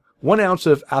vodka, 1 ounce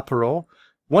of Aperol,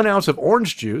 1 ounce of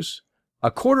orange juice, a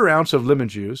 1/4 ounce of lemon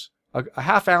juice, a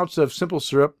 1/2 ounce of simple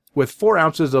syrup with 4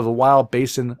 ounces of a Wild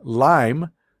Basin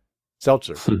lime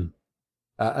seltzer.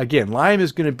 Again, lime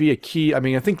is going to be a key. I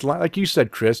mean, I think, like you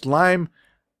said, Chris, lime,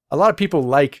 a lot of people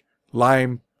like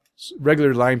lime,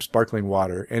 regular lime sparkling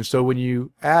water. And so when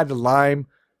you add the lime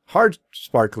hard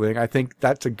sparkling, I think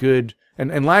that's a good,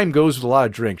 and lime goes with a lot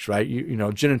of drinks, right?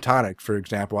 Gin and tonic, for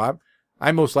example.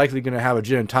 I'm most likely going to have a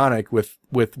gin and tonic with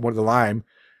one of the lime.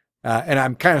 And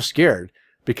I'm kind of scared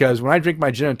because when I drink my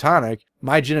gin and tonic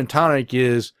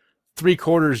is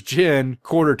 3/4 gin,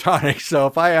 1/4 tonic. So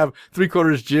if I have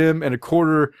 3/4 gin and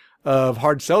 1/4 of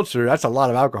hard seltzer, that's a lot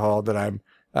of alcohol that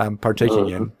I'm partaking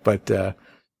in. But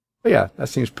yeah, that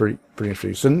seems pretty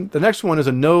interesting. So the next one is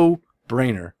a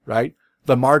no-brainer, right?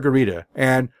 The margarita.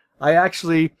 And I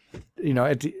actually,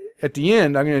 at the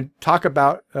end, I'm going to talk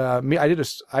about me.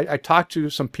 I talked to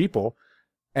some people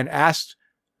and asked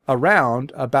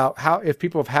around about if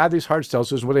people have had these hard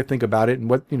seltzers and what they think about it and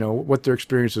what their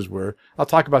experiences were. I'll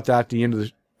talk about that at the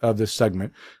end of this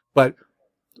segment. But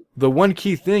the one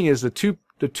key thing is the two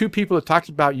people that talked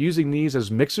about using these as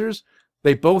mixers,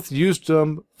 they both used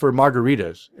them for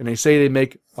margaritas, and they say they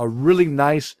make a really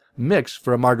nice mix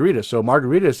for a margarita. So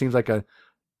margarita seems like a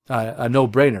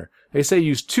no-brainer. They say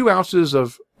use 2 ounces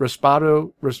of Reposado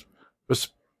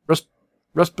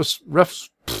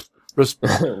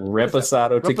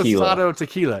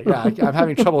tequila. Yeah, I'm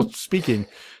having trouble speaking.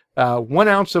 1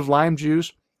 ounce of lime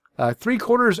juice,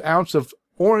 3/4 ounce of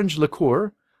orange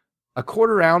liqueur, a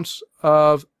 1/4 ounce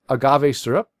of agave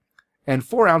syrup, and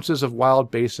 4 ounces of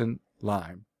Wild Basin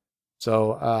lime.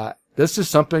 So this is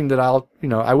something that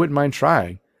I wouldn't mind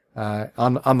trying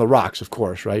on the rocks, of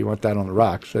course, right? You want that on the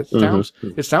rocks.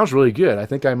 It sounds really good. I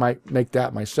think I might make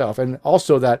that myself. And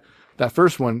also that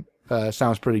first one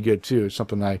sounds pretty good too. It's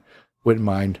something I wouldn't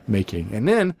mind making. And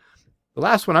then the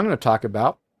last one I'm going to talk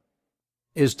about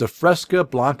is the Fresca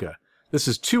Blanca. This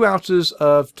is 2 ounces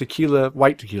of tequila,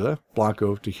 white tequila,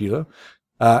 Blanco tequila,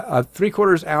 a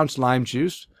 3/4 ounce lime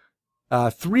juice,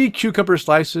 3 cucumber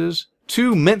slices,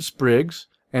 2 mint sprigs,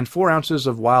 and 4 ounces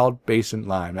of Wild Basin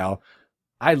lime. Now,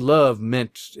 I love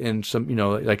mint in some,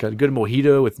 like a good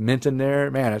mojito with mint in there.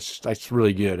 Man, that's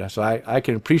really good. So I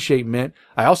can appreciate mint.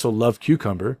 I also love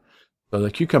cucumber. So the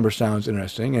cucumber sounds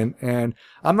interesting. And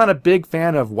I'm not a big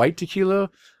fan of white tequila.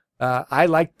 I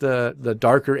like the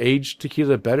darker aged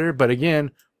tequila better. But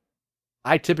again,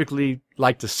 I typically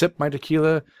like to sip my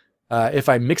tequila. If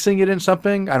I'm mixing it in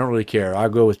something, I don't really care. I'll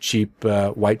go with cheap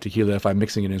white tequila if I'm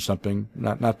mixing it in something.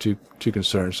 Not too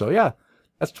concerned. So yeah,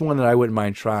 that's the one that I wouldn't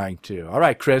mind trying too. All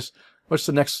right, Chris, what's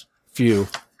the next few?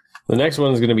 The next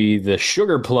one is going to be the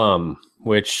Sugar Plum,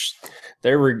 which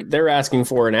they're asking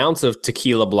for 1 ounce of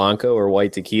tequila blanco or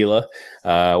white tequila,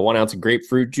 1 ounce of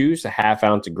grapefruit juice, a 1/2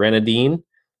 ounce of grenadine,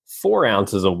 4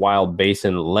 ounces of Wild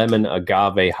Basin lemon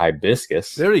agave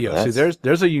hibiscus. There you go. See,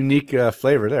 there's a unique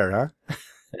flavor there, huh?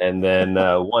 And then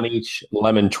 1 each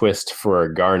lemon twist for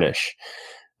a garnish.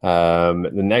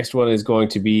 The next one is going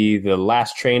to be the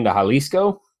Last Train to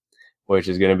Jalisco, which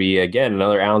is going to be, again,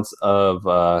 another ounce of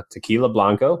tequila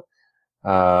blanco,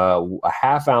 a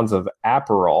 1/2 ounce of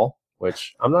Aperol,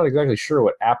 which I'm not exactly sure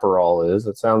what Aperol is.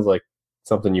 It sounds like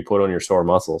something you put on your sore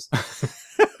muscles. A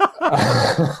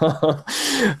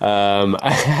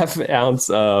 1/2 ounce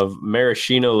of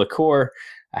maraschino liqueur,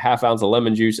 a 1/2 ounce of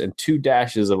lemon juice, and 2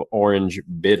 dashes of orange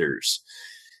bitters.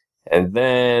 And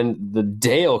then the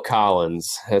Dale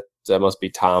Collins, that must be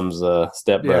Tom's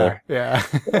stepbrother. Yeah.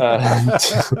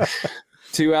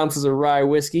 2 ounces of rye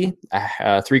whiskey,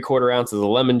 3/4 ounces of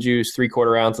lemon juice,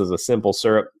 3/4 ounces of simple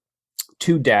syrup,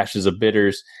 2 dashes of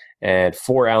bitters, and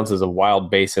 4 ounces of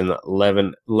Wild Basin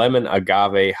lemon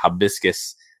agave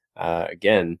hibiscus.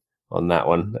 Again, on that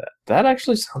one, that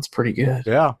actually sounds pretty good.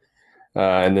 Yeah.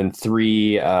 And then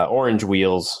 3 orange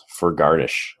wheels for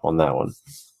garnish on that one.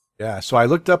 Yeah, so I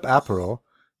looked up Aperol.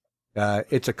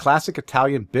 It's a classic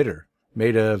Italian bitter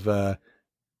made of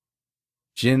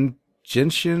gentian,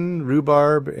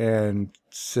 rhubarb, and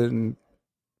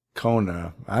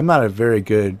Kona. I'm not a very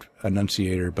good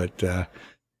enunciator, but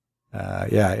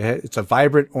it's a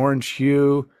vibrant orange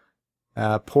hue.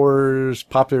 Pours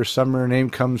popular summer name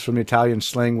comes from the Italian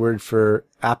slang word for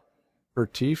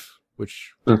aperitif,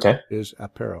 which is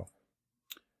apero.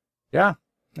 Yeah,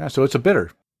 so it's a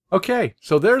bitter. Okay,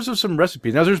 so there's some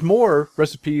recipes. Now, there's more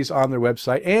recipes on their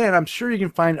website, and I'm sure you can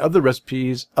find other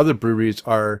recipes other breweries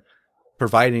are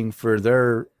providing for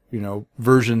their,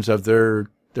 versions of their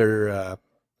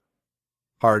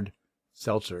hard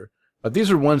seltzer. But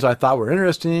these are ones I thought were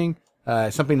interesting,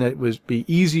 something that would be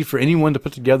easy for anyone to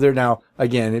put together. Now,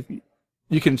 again, if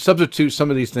you can substitute some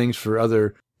of these things for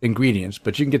other ingredients,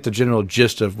 but you can get the general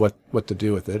gist of what to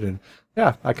do with it. And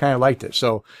yeah, I kind of liked it.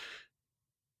 So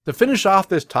to finish off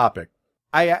this topic,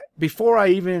 before I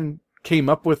even came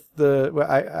up with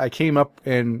I came up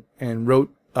and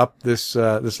wrote up this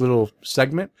little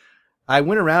segment, I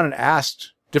went around and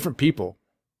asked different people.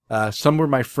 Some were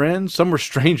my friends, some were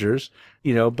strangers,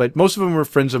 but most of them were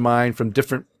friends of mine from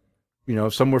different,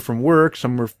 some were from work,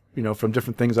 some were, from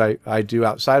different things I do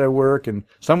outside of work. And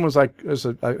some was like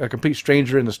a complete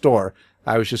stranger in the store.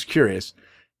 I was just curious.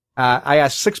 I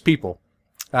asked 6 people.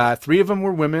 3 of them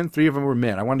were women, 3 of them were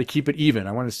men. I wanted to keep it even.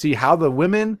 I wanted to see how the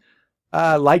women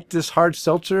liked this hard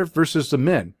seltzer versus the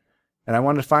men. And I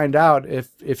wanted to find out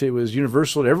if it was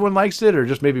universal, everyone likes it, or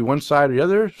just maybe one side or the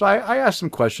other. So I asked some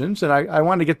questions, and I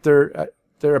wanted to get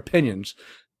their opinions.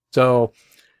 So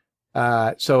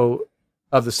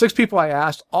of the 6 people I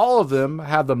asked, all of them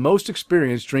have the most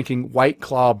experience drinking White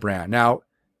Claw brand. Now,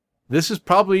 this is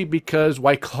probably because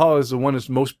White Claw is the one that's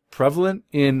most prevalent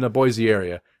in the Boise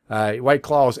area. White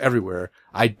Claw is everywhere.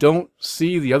 I don't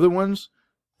see the other ones.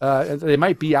 They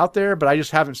might be out there, but I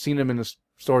just haven't seen them in the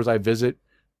stores I visit.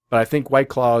 But I think White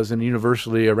Claw is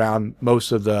universally around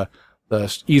most of the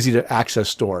easy to access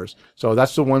stores. So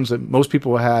that's the ones that most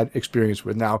people had experience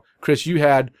with. Now, Chris, you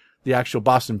had the actual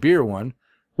Boston Beer one.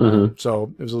 Mm-hmm.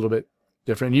 So it was a little bit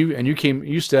different.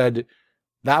 You said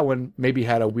that one maybe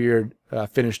had a weird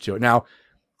finish to it. Now,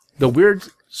 the weird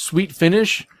sweet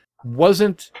finish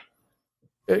wasn't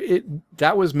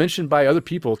that was mentioned by other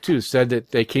people too, said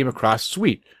that they came across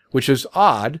sweet, which is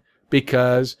odd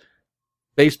because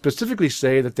they specifically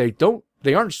say that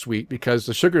they aren't sweet because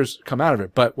the sugars come out of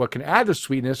it. But what can add the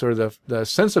sweetness or the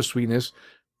sense of sweetness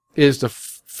is the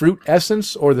fruit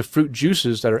essence or the fruit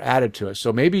juices that are added to it.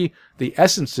 So maybe the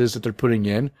essences that they're putting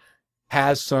in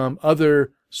has some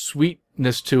other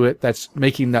sweetness to it that's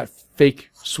making that fake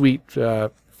sweet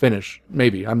finish.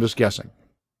 Maybe. I'm just guessing.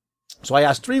 So I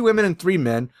asked 3 women and 3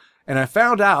 men, and I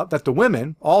found out that the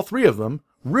women, all 3 of them,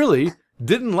 really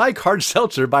didn't like hard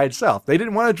seltzer by itself. They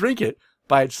didn't want to drink it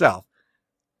by itself,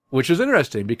 which is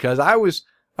interesting because I was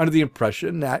under the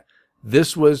impression that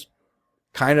this was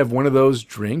kind of one of those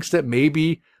drinks that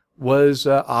maybe was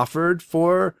offered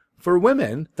for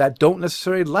women that don't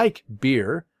necessarily like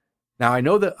beer. Now, I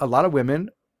know that a lot of women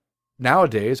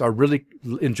nowadays are really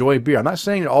enjoying beer. I'm not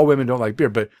saying that all women don't like beer,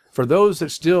 but for those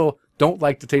that still don't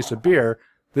like the taste of beer,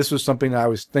 this was something that I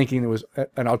was thinking was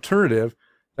an alternative,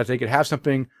 that they could have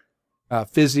something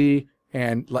fizzy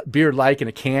and beer-like in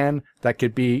a can that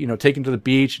could be, taken to the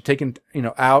beach, taken,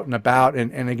 out and about,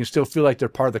 and they can still feel like they're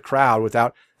part of the crowd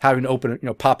without having to open,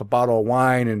 pop a bottle of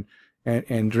wine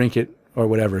and drink it or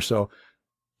whatever. So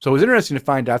it was interesting to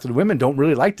find out that the women don't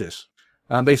really like this.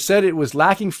 They said it was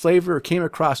lacking flavor or came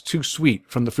across too sweet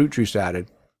from the fruit juice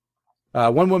added.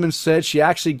 One woman said she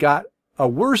actually got a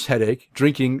worse headache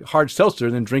drinking hard seltzer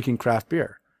than drinking craft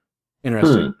beer.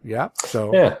 Interesting. Yeah.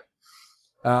 So yeah.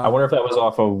 I wonder if that was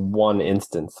off of one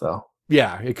instance though.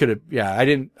 Yeah, it could have. Yeah, I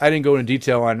didn't go into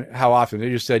detail on how often. They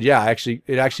just said, yeah, she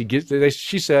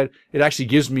said it actually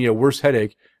gives me a worse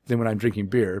headache than when I'm drinking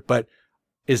beer. But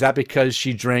is that because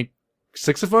she drank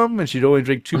 6 of them and she'd only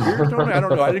drink 2 beers? I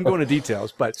don't know. I didn't go into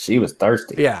details, but she was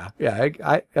thirsty. Yeah.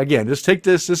 I again, just take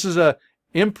this. This is a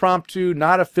impromptu,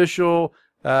 not official.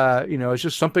 It's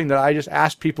just something that I just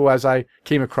asked people as I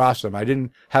came across them. I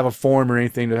didn't have a form or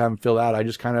anything to have them fill out. I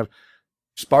just kind of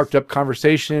sparked up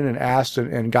conversation and asked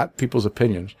and got people's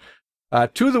opinions.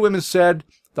 2 of the women said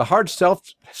the hard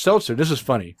seltzer, this is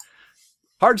funny.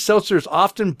 Hard seltzer is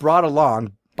often brought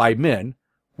along by men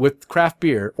with craft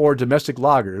beer or domestic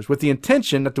lagers with the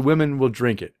intention that the women will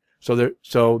drink it.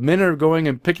 So men are going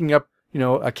and picking up,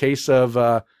 a case of,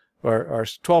 or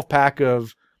 12-pack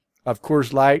of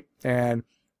Coors Light and,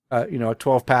 a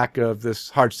 12-pack of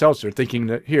this hard seltzer, thinking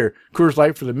that here, Coors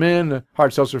Light for the men, the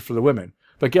hard seltzer for the women.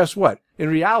 But guess what? In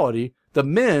reality, the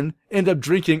men end up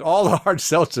drinking all the hard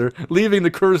seltzer, leaving the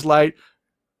Coors Light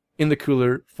in the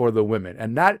cooler for the women.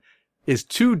 And that is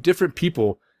 2 different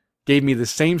people gave me the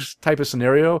same type of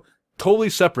scenario, totally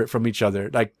separate from each other,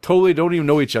 like totally don't even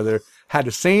know each other, had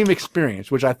the same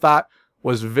experience, which I thought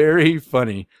was very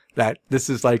funny. That this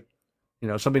is like,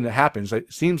 something that happens.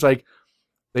 It seems like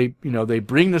they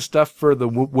bring the stuff for the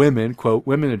women, quote,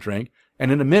 women to drink,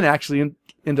 and then the men actually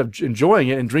end up enjoying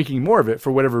it and drinking more of it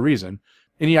for whatever reason.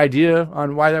 Any idea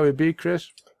on why that would be, Chris?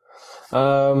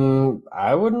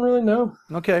 I wouldn't really know.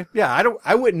 Okay. Yeah,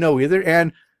 I wouldn't know either.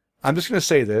 And I'm just going to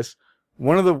say this.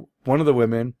 One of the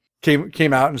women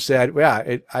came out and said,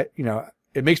 "Yeah,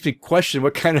 it makes me question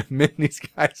what kind of men these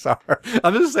guys are."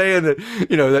 I'm just saying that,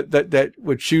 that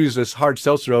would choose this hard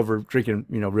seltzer over drinking,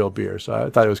 real beer. So I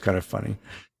thought it was kind of funny.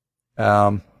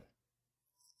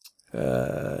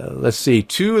 Let's see.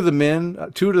 Two of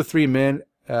the three men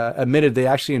admitted they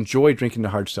actually enjoyed drinking the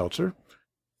hard seltzer.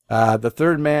 The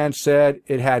third man said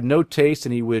it had no taste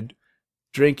and he would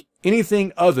drink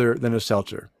anything other than a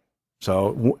seltzer.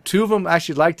 So two of them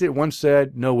actually liked it. One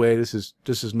said, "No way, this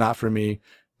is not for me.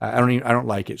 I don't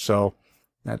like it." So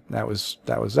that was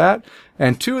that.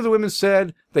 And two of the women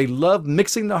said they loved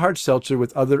mixing the hard seltzer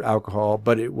with other alcohol,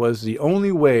 but it was the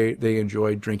only way they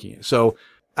enjoyed drinking it. So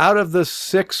out of the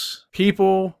 6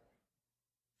 people,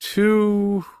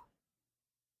 2.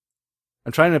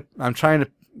 I'm trying to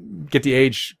get the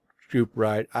age group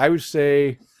right. I would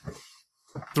say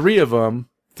 3 of them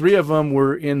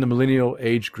were in the millennial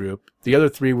age group. The other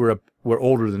 3 were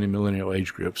older than the millennial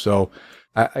age group. So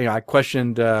I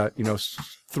questioned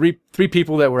 3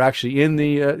 people that were actually in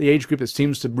the age group that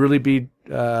seems to really be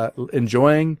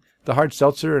enjoying the hard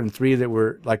seltzer, and 3 that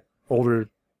were like older,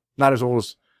 not as old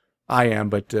as I am,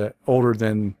 but older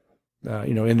than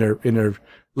in their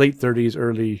late 30s,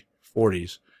 early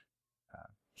 40s.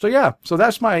 So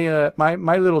that's my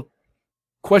my little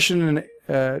question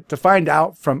to find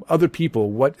out from other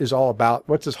people what this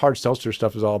hard seltzer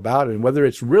stuff is all about, and whether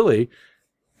it's really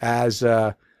as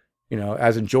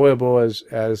as enjoyable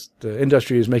as the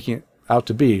industry is making it out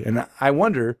to be. And I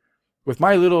wonder, with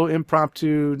my little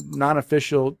impromptu,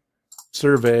 non-official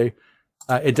survey,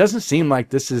 it doesn't seem like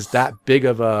this is that big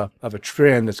of a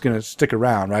trend that's going to stick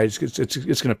around, right?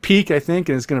 It's going to peak, I think,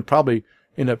 and it's going to probably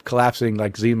end up collapsing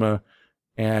like Zima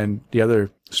and the other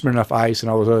Smirnoff Ice and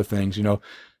all those other things.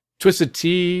 Twisted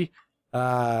Tea,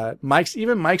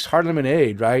 Mike's Hard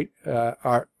Lemonade, right?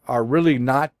 Are really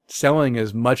not selling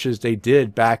as much as they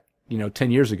did back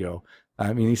 10 years ago.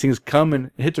 I mean, these things come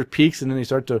and hit their peaks and then they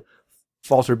start to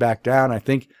falter back down. I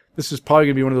think this is probably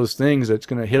going to be one of those things that's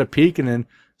going to hit a peak and then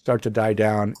start to die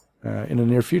down in the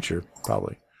near future,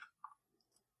 probably.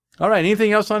 All right.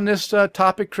 Anything else on this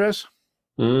topic, Chris?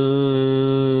 Go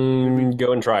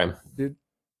and try them.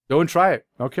 Go and try it.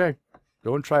 Okay.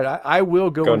 Go and try it. I will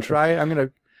go and try it. I'm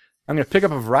gonna pick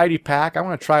up a variety pack. I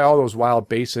want to try all those Wild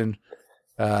Basin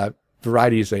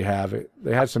varieties they have.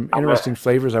 They had some interesting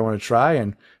flavors I want to try,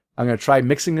 and I'm going to try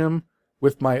mixing them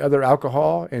with my other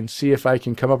alcohol and see if I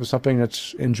can come up with something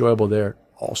that's enjoyable there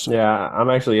also. Yeah,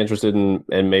 I'm actually interested in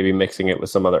maybe mixing it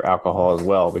with some other alcohol as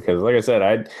well, because like I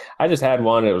said, I just had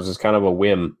one. It was just kind of a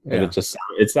whim, and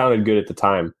it sounded good at the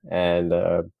time. And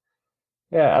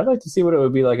I'd like to see what it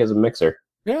would be like as a mixer.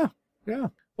 Yeah.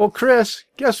 Well, Chris,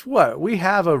 guess what? We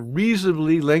have a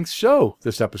reasonably length show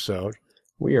this episode.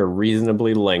 We are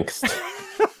reasonably lengthed.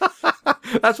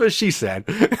 That's what she said.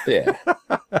 Yeah.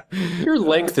 Your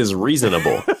length is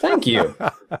reasonable. Thank you.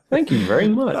 Thank you very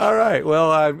much. All right.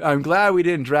 Well, I'm glad we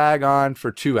didn't drag on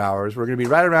for 2 hours. We're going to be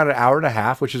right around an hour and a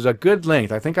half, which is a good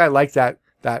length. I think I like that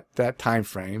time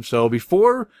frame. So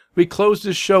before we close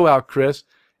this show out, Chris,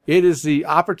 it is the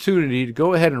opportunity to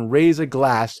go ahead and raise a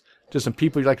glass to some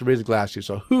people you'd like to raise a glass to.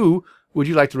 So who would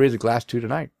you like to raise a glass to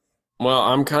tonight? Well,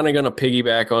 I'm kind of going to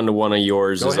piggyback onto one of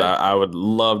yours. I would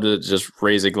love to just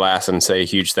raise a glass and say a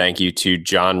huge thank you to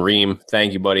John Ream.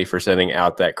 Thank you, buddy, for sending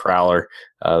out that crowler.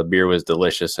 The beer was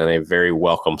delicious and a very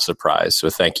welcome surprise.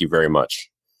 So thank you very much.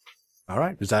 All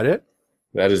right. Is that it?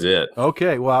 That is it.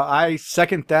 Okay. Well, I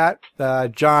second that.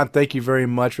 John, thank you very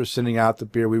much for sending out the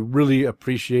beer. We really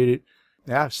appreciate it.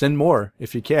 Yeah, send more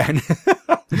if you can.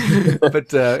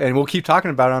 But and we'll keep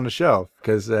talking about it on the show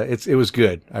because it was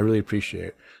good. I really appreciate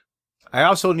it. I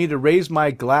also need to raise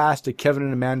my glass to Kevin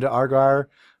and Amanda Argar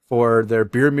for their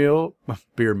beer mail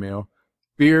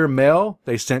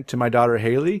they sent to my daughter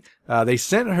Haley. They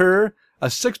sent her a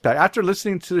 6-pack. After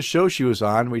listening to the show she was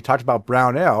on, we talked about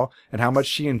brown ale and how much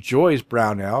she enjoys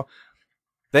brown ale.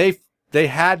 They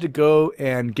had to go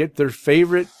and get their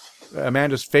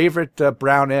Amanda's favorite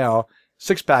brown ale,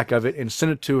 6-pack of it, and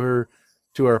send it to her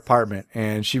apartment.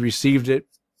 And she received it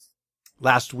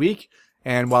last week.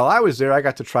 And while I was there, I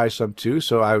got to try some too.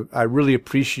 So I really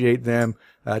appreciate them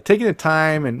taking the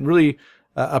time and really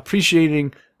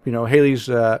appreciating, Haley's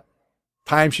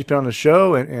time she spent on the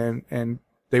show, and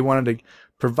they wanted to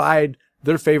provide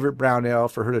their favorite brown ale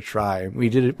for her to try. And we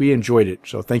did it. We enjoyed it.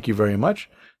 So thank you very much.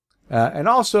 And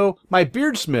also my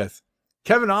beardsmith,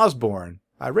 Kevin Osborne.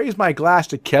 I raise my glass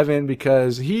to Kevin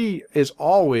because he is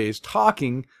always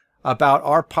talking about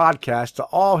our podcast to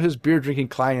all his beer drinking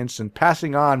clients and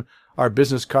passing on our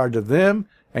business card to them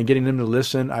and getting them to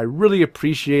listen. I really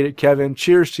appreciate it, Kevin.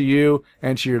 Cheers to you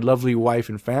and to your lovely wife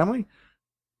and family.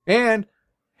 And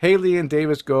Haley and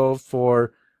Davis Gove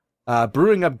for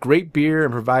brewing up great beer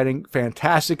and providing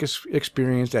fantastic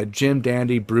experience at Jim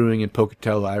Dandy Brewing in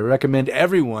Pocatello. I recommend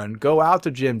everyone go out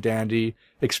to Jim Dandy,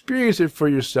 experience it for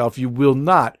yourself. You will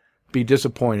not be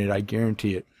disappointed, I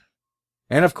guarantee it.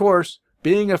 And of course,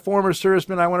 being a former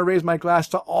serviceman, I want to raise my glass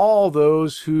to all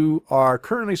those who are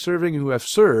currently serving and who have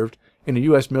served in the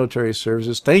U.S. military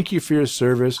services. Thank you for your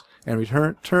service, and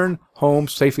return home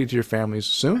safely to your families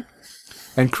soon.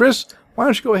 And Chris, why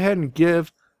don't you go ahead and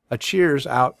give a cheers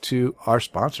out to our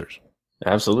sponsors?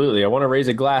 Absolutely. I want to raise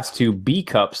a glass to B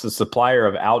Cups, the supplier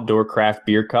of outdoor craft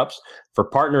beer cups, for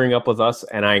partnering up with us.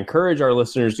 And I encourage our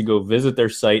listeners to go visit their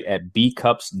site at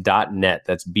bcups.net.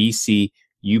 That's BCUPS.net.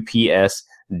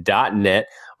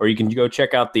 Or you can go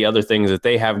check out the other things that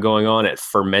they have going on at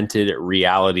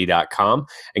fermentedreality.com.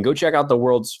 And go check out the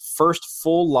world's first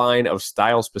full line of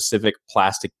style-specific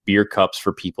plastic beer cups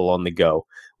for people on the go.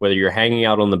 Whether you're hanging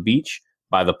out on the beach,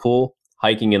 by the pool,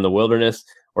 hiking in the wilderness,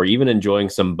 or even enjoying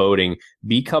some boating,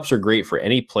 B Cups are great for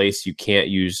any place you can't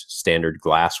use standard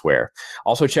glassware.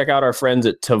 Also, check out our friends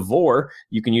at Tavour.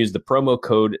 You can use the promo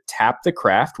code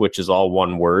TAPTHECRAFT, which is all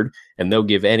one word, and they'll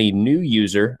give any new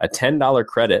user a $10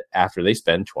 credit after they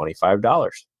spend $25.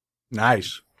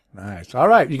 Nice. All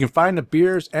right. You can find the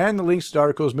beers and the links to the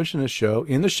articles mentioned in the show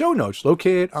in the show notes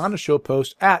located on the show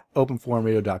post at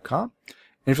openforumradio.com.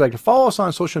 And if you'd like to follow us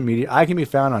on social media, I can be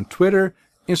found on Twitter,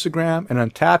 Instagram, and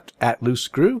Untappd at Loose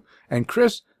Screw. And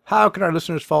Chris, how can our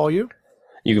listeners follow you?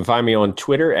 You can find me on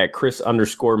Twitter at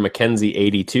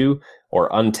Chris_McKenzie82 or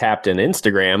Untappd and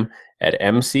Instagram at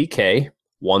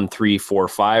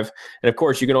MCK1345. And of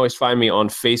course, you can always find me on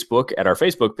Facebook at our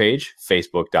Facebook page,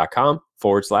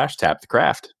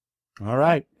 facebook.com/tapthecraft. All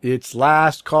right. It's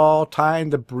last call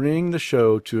time to bring the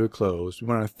show to a close. We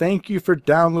want to thank you for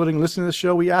downloading and listening to the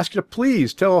show. We ask you to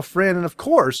please tell a friend and, of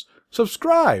course,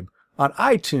 subscribe on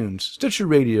iTunes, Stitcher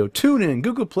Radio, TuneIn,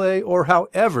 Google Play, or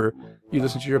however you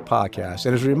listen to your podcast.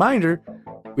 And as a reminder,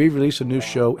 we release a new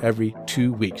show every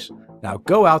 2 weeks. Now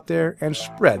go out there and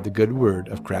spread the good word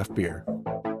of craft beer.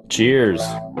 Cheers.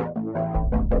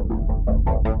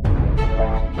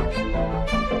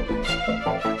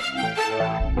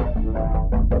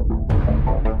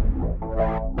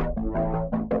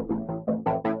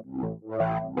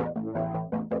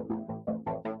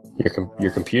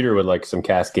 Your computer would like some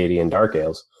Cascadian Dark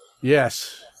Ales.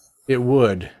 Yes, it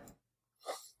would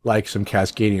like some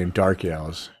Cascadian Dark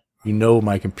Ales. You know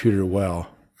my computer well.